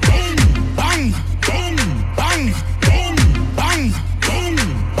 bang, bang, bang, bang, bang, bang,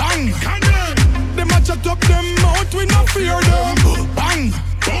 bang. Them a chat up them mouth, we no fear them. Bang,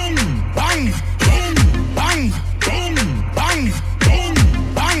 bang, bang, bang, bang, bang, bang,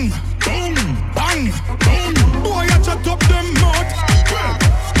 bang, bang, bang, bang. Boy, a chat up them mouth.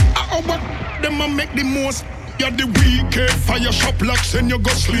 But them a make the most. You're the weekend fire shop locks and you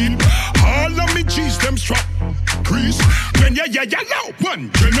go sleep. All of me G's them strap crease. When ya now one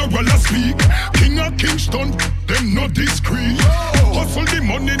general a speak. King of Kingston, them not discreet. Hustle the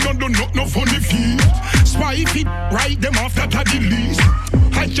money, no funny feet. Spy feet, right them off that are the least.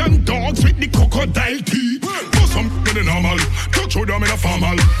 High young dogs with the crocodile teeth. For some in normal, touch with them in a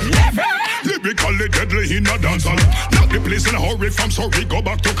formal. Lyrically deadly in a dancehall. Not the place in a hurry from sorry, go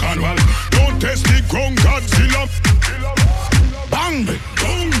back to Cornwall. Don't test the ground, Godzilla. Bang,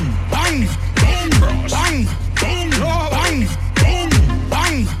 bang, bang, bang, bang, bang, bang, bang,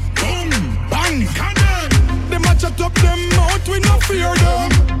 bang, bang. Them a chat up them mouth, we no fear them.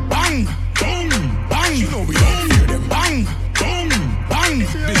 Bang, bang, bang, you know we don't fear them. Bang, bang, bang,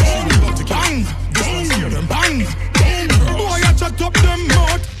 bang, bang, bang, bang. Boy, a chat up them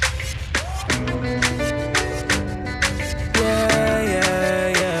mouth.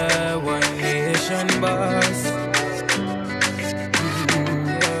 Yeah, one nation boss.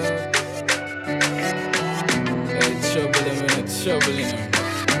 Trouble in them.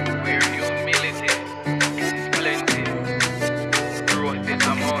 Where humility is plenty, growth is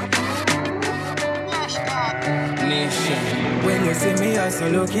a must. Nation. When you see me, also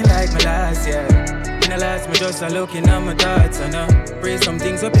looking like my last year. In the last, me just a looking at my thoughts. And pray some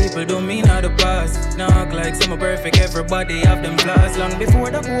things that people don't mean out the past. Knock like some perfect, everybody have them flaws. Long before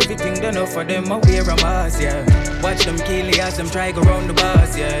the COVID thing, done enough for them, I wear a mask, yeah. Watch them kill it as them try go round the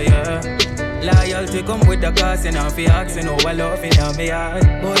bus, yeah. Loyalty come with the cost, and if you asking how I love in my heart.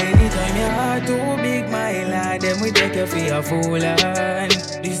 But anytime your heart too big, my lad, then we take you for a fool. And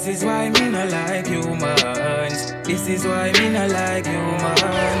this is why me not like humans. This is why me not like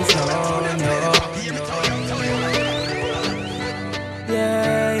humans. No.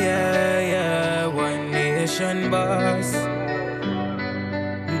 Yeah, one nation boss.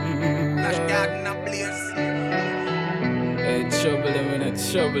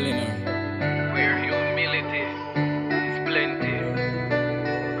 Trouble in them. Where humility is plenty,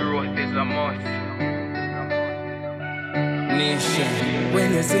 growth is a must. Nation. When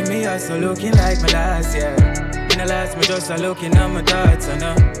you see me, also looking like my last year. In the last, me just a looking at my thoughts. And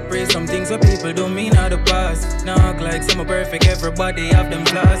pray some things that people don't mean out the past. Knock like some perfect, everybody have them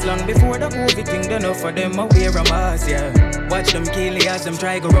flaws. Long before the COVID thing, done enough for them, I wear a mask, yeah. Watch them kill it as them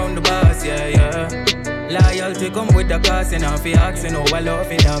try go round the bus, yeah. Loyalty come with the cost, and if you asking how I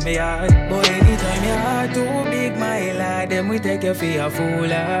love in my heart. But anytime your heart too big, my lad, then we take you for a fool.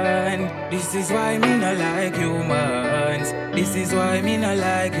 And this is why me not like humans. This is why me not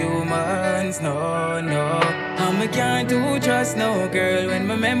like humans. No. And me can't do trust no girl when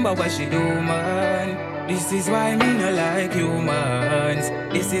me remember what she do, man. This is why me not like humans.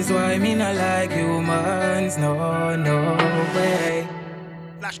 This is why me not like humans. No way.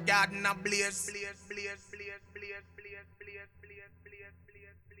 Flash garden a blaze.